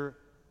consider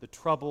the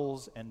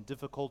troubles and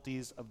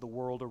difficulties of the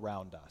world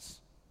around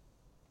us.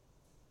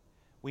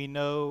 We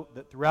know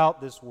that throughout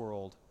this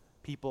world,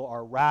 people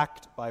are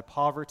racked by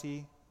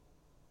poverty.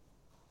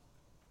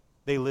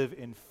 They live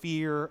in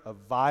fear of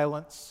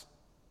violence.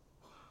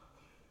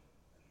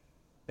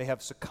 They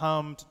have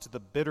succumbed to the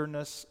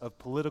bitterness of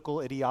political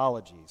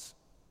ideologies.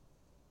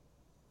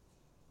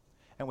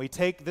 And we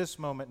take this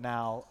moment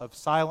now of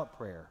silent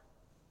prayer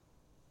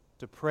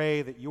to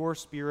pray that your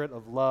spirit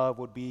of love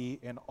would be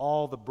in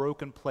all the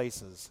broken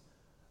places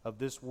of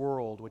this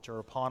world which are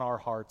upon our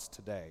hearts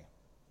today.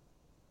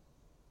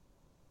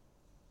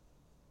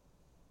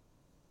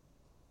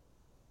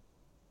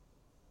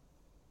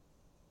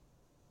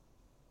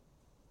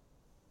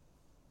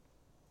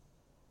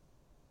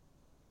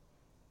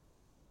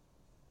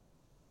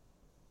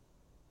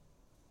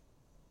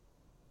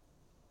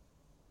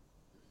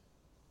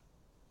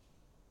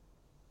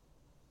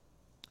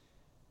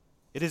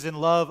 It is in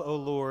love, O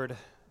Lord,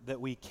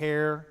 that we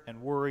care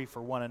and worry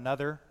for one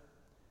another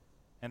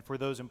and for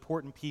those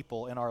important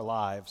people in our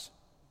lives.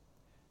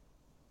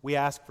 We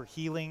ask for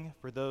healing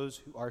for those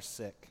who are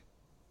sick.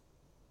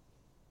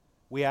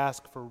 We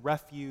ask for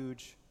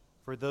refuge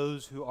for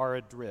those who are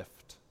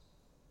adrift.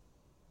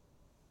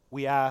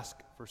 We ask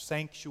for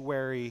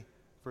sanctuary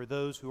for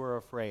those who are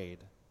afraid.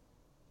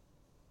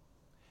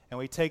 And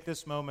we take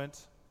this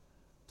moment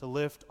to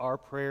lift our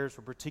prayers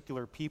for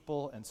particular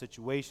people and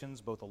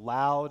situations, both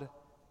aloud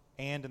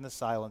and in the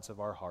silence of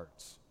our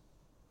hearts.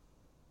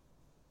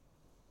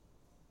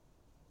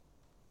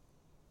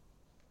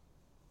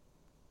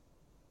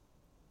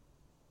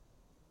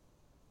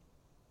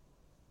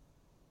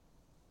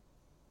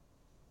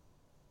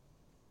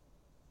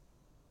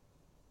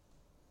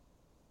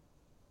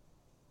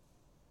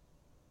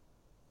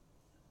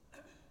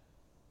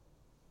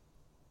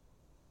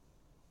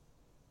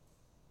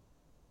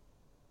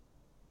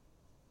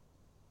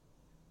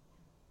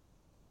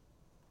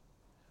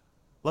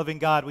 Loving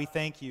God, we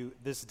thank you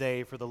this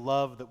day for the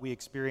love that we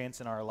experience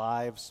in our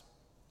lives,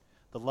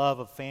 the love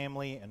of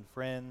family and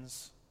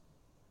friends,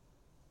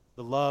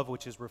 the love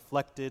which is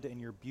reflected in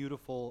your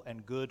beautiful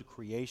and good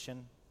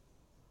creation,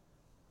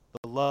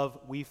 the love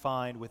we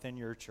find within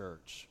your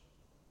church.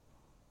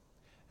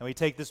 And we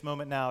take this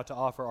moment now to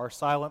offer our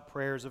silent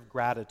prayers of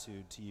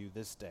gratitude to you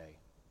this day.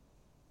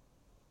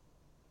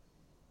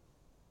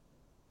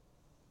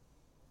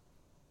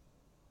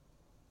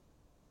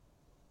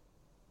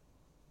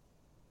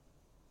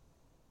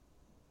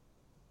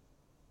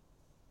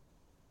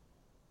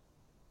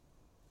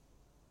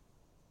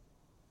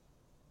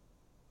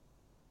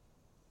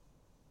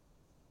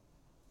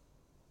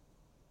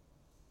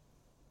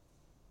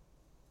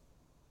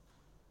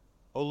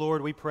 O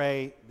Lord, we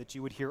pray that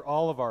you would hear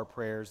all of our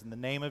prayers in the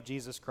name of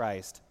Jesus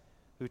Christ,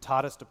 who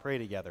taught us to pray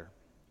together.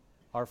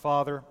 Our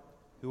Father,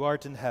 who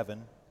art in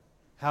heaven,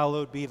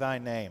 hallowed be thy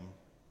name.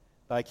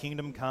 Thy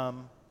kingdom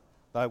come,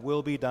 Thy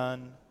will be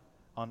done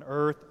on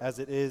earth as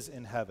it is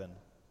in heaven.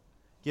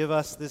 Give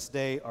us this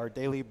day our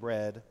daily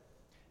bread,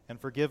 and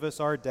forgive us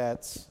our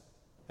debts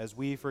as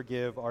we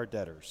forgive our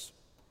debtors.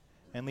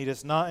 And lead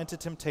us not into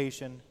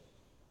temptation,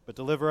 but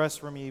deliver us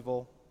from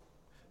evil.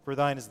 For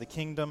thine is the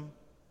kingdom,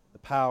 the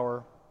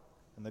power,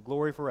 and the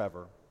glory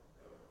forever.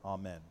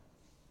 Amen.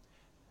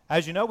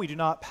 As you know, we do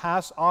not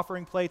pass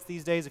offering plates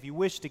these days. If you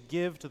wish to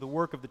give to the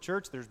work of the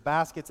church, there's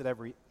baskets at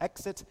every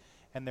exit,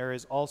 and there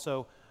is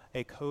also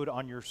a code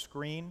on your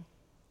screen.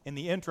 In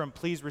the interim,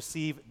 please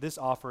receive this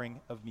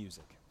offering of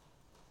music.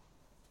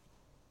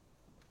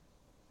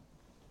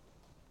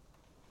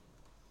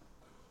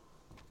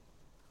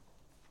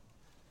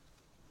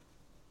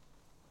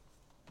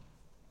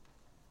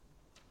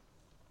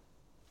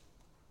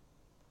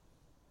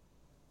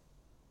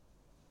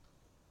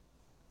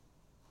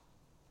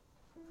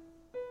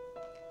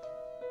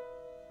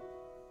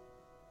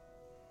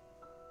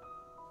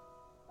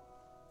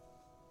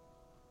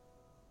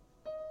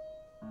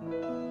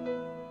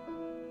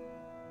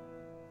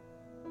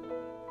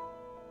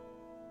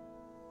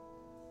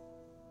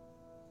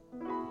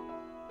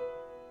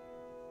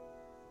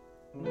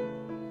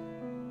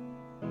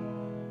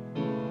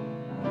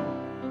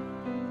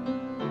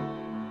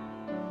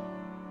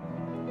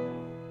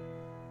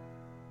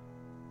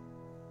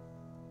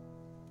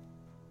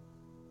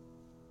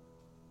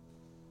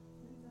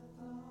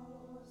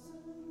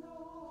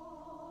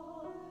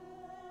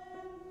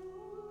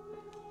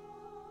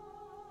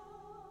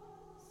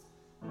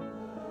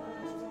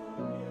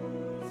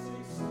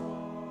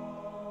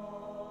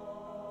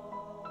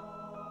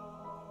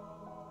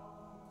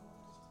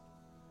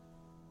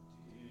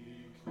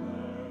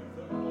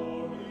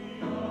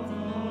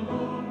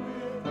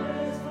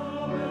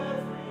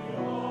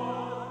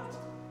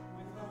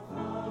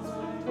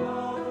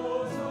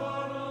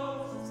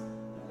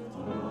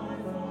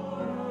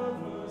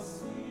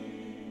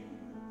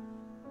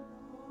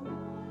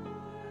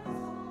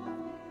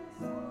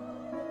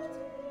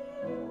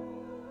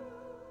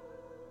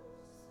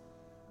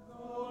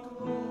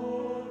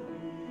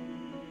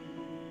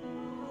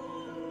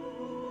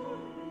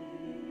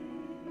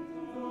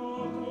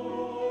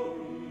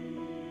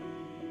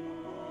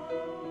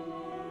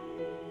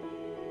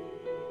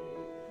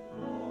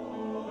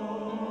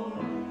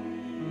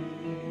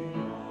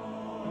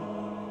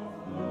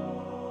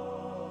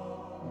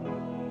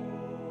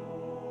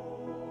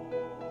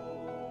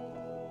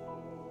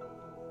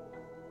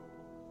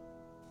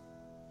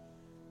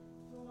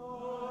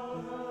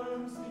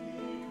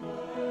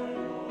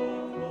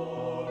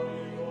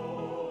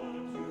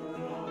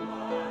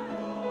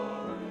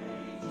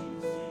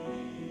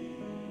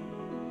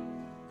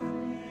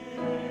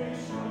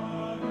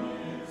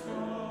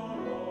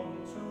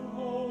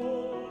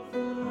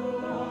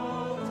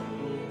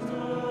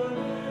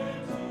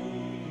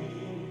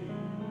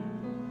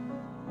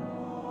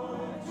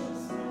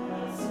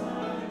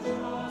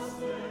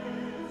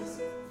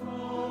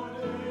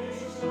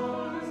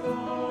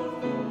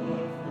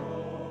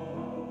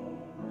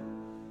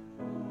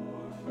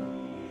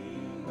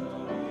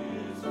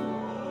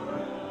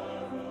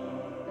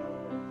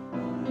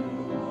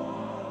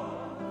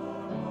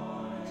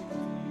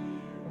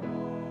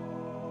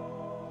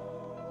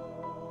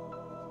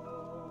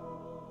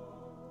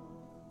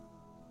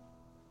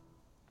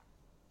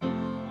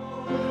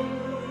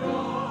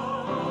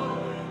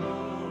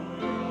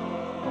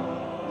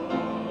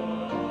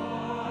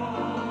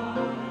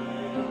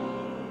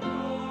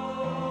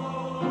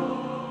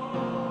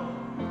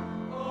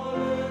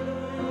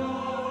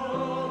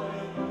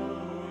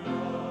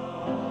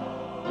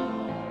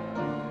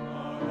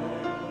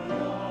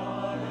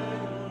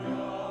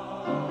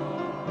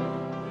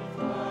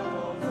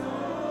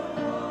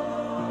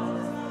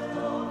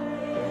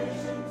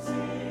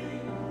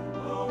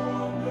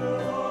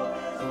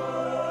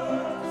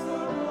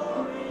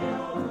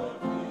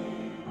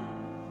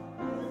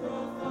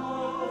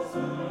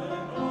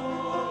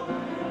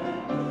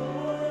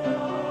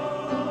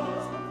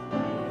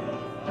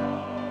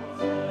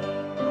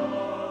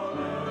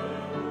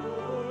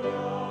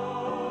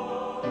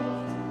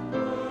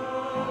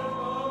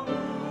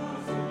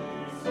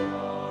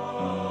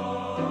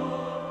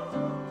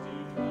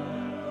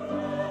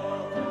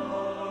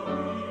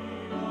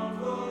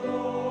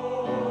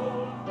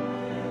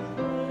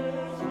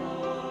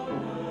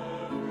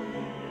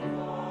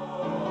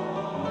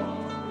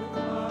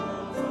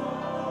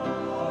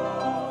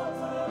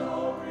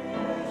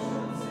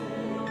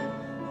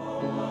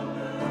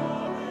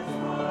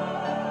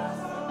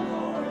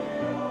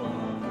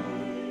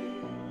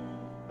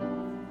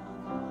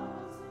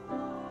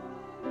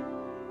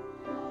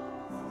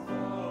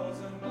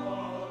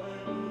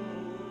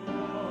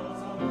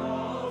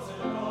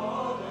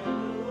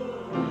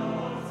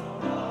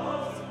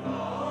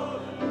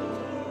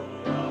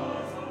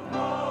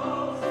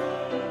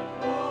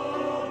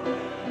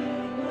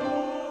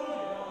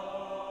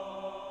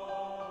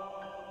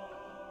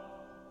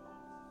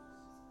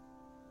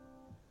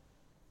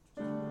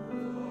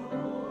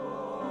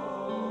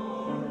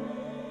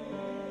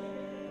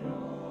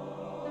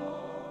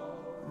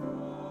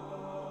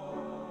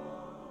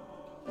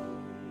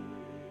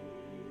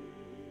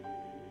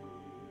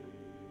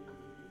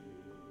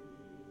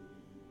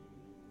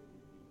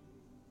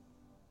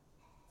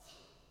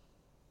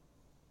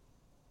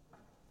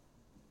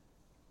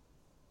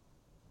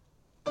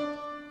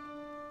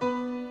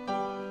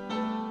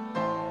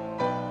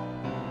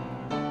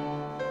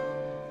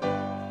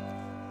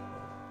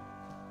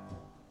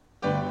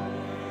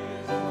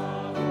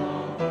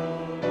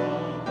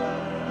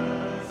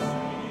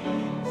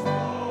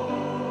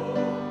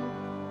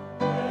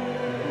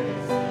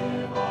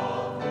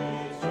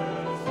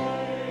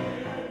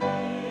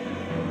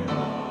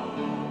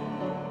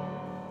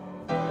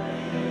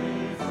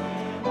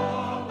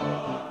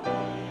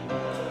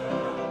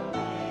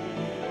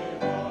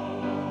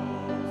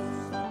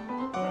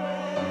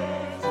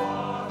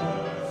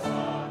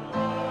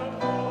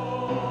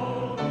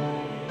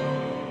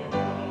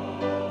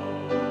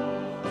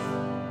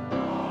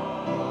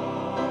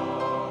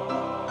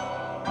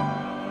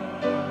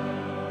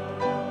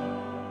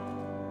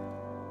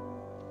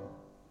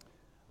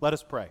 Let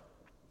us pray.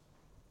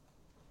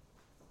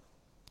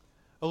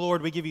 O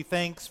Lord, we give you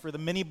thanks for the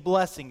many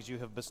blessings you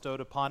have bestowed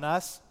upon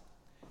us,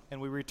 and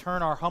we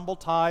return our humble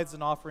tithes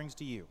and offerings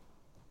to you,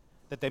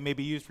 that they may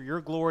be used for your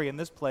glory in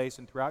this place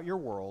and throughout your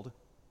world.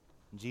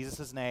 In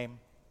Jesus' name,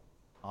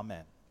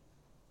 amen.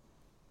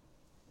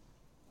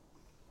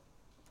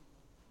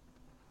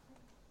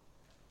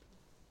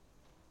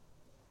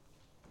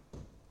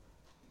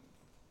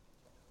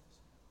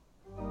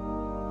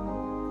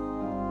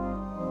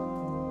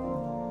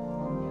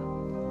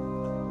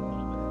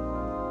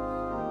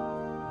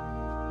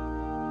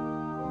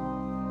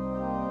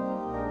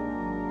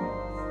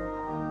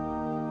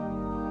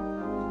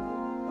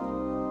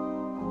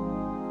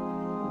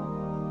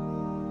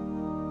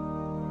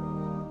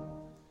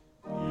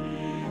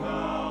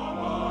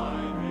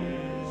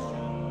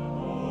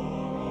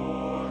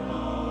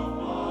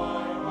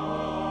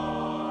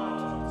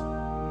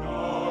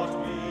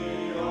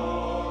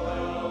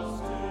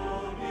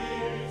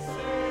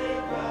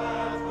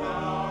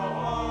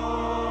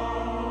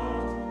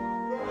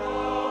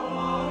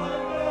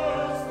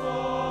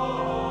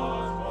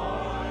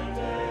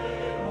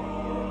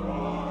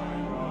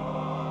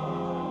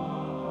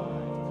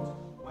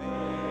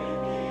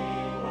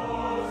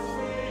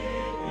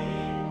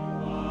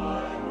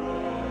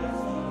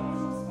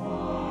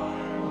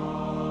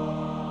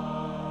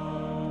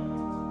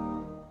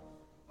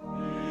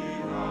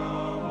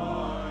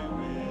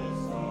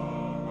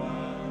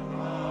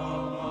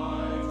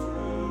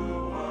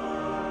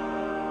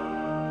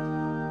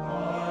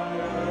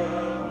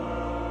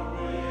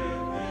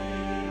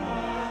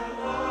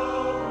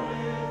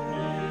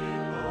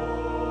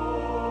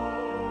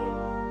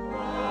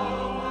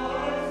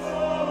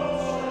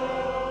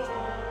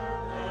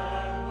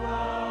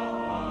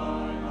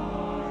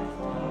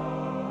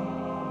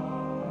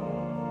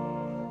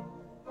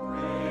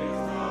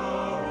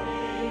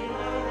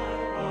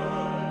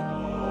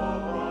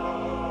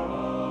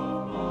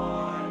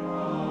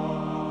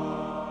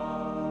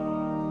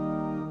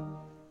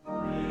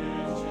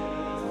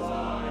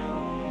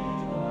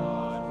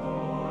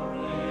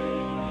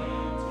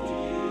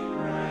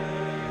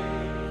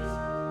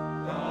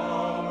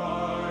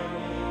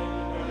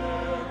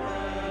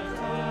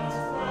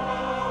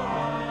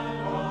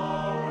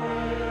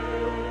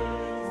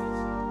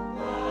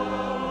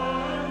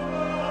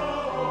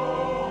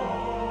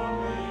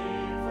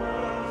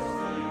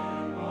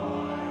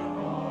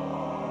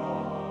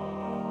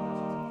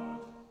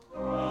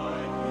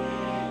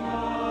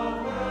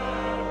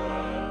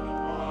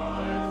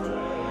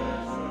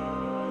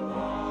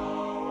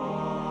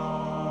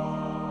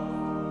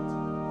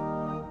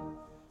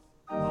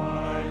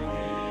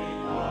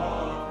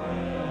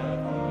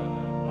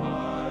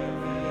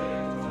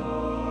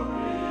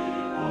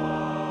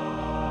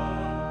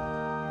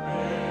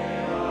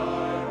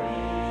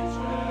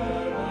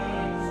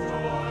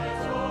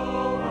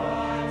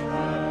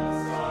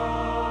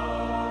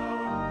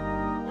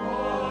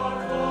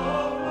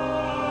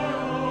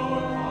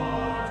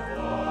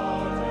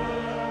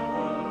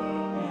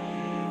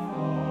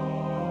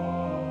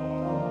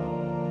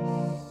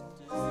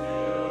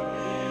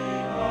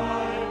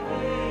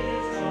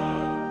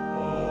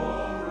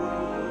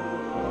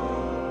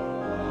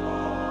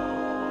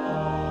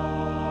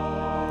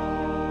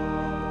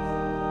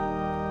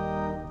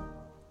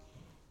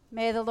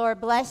 May the Lord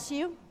bless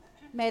you.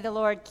 May the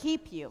Lord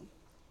keep you.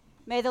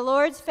 May the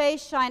Lord's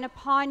face shine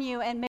upon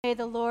you, and may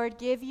the Lord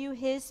give you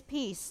his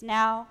peace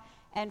now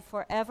and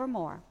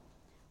forevermore.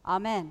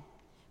 Amen.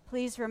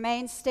 Please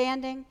remain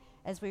standing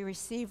as we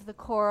receive the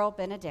choral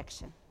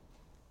benediction.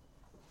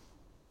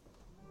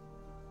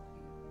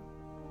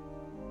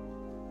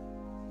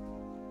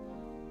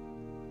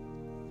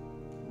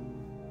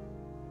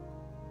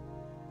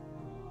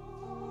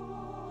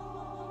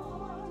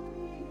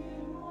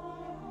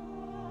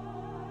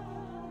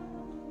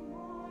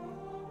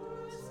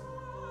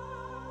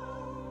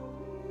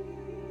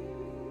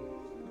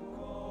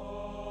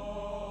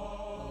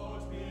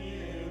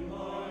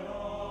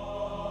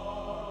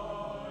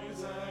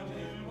 Eyes and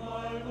in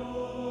my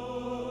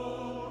looking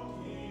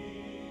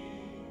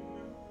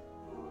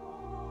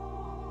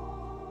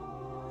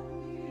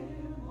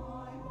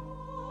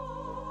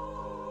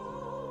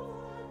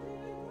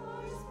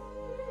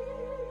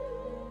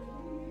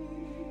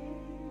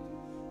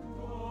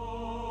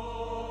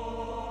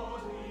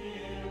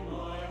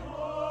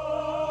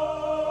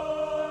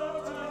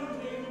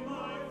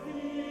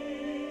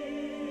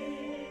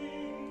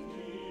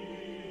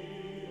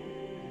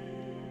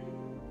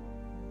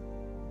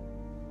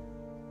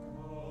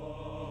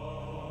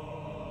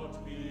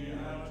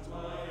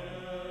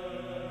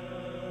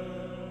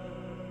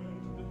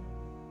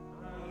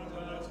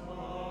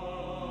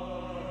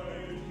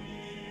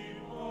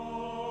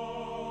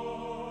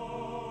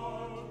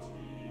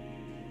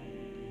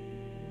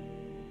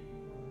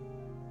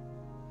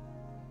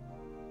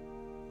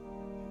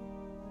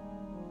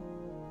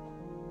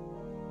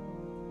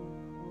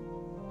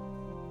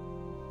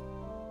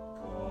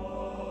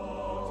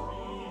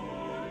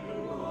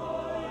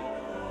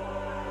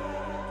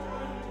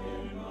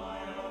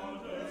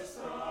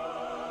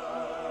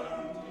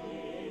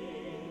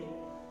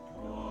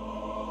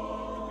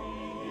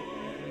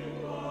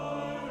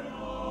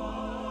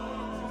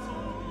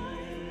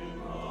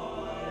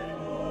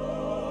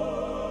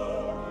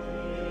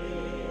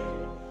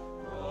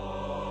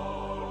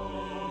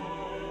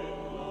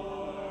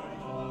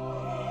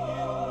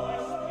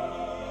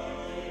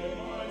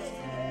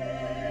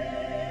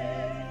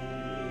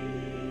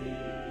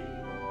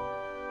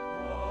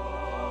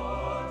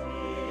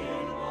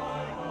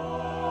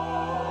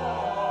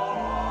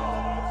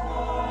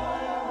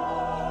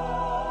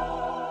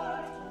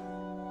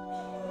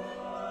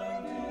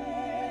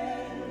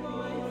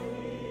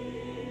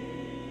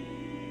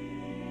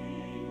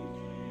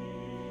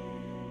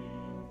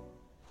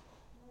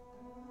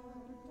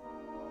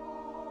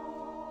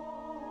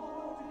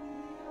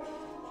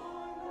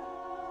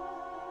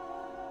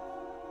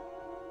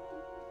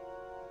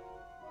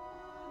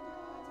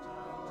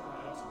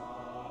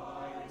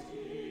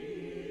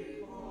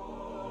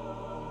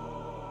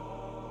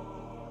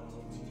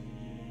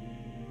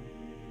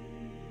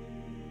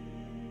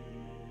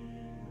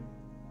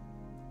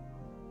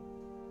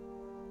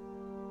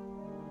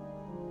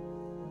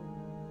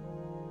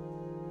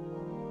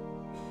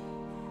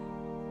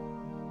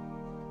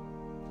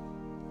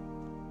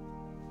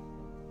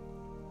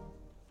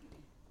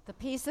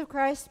peace of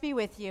Christ be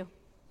with you.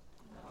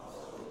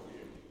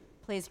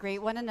 Please greet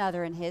one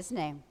another in his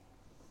name.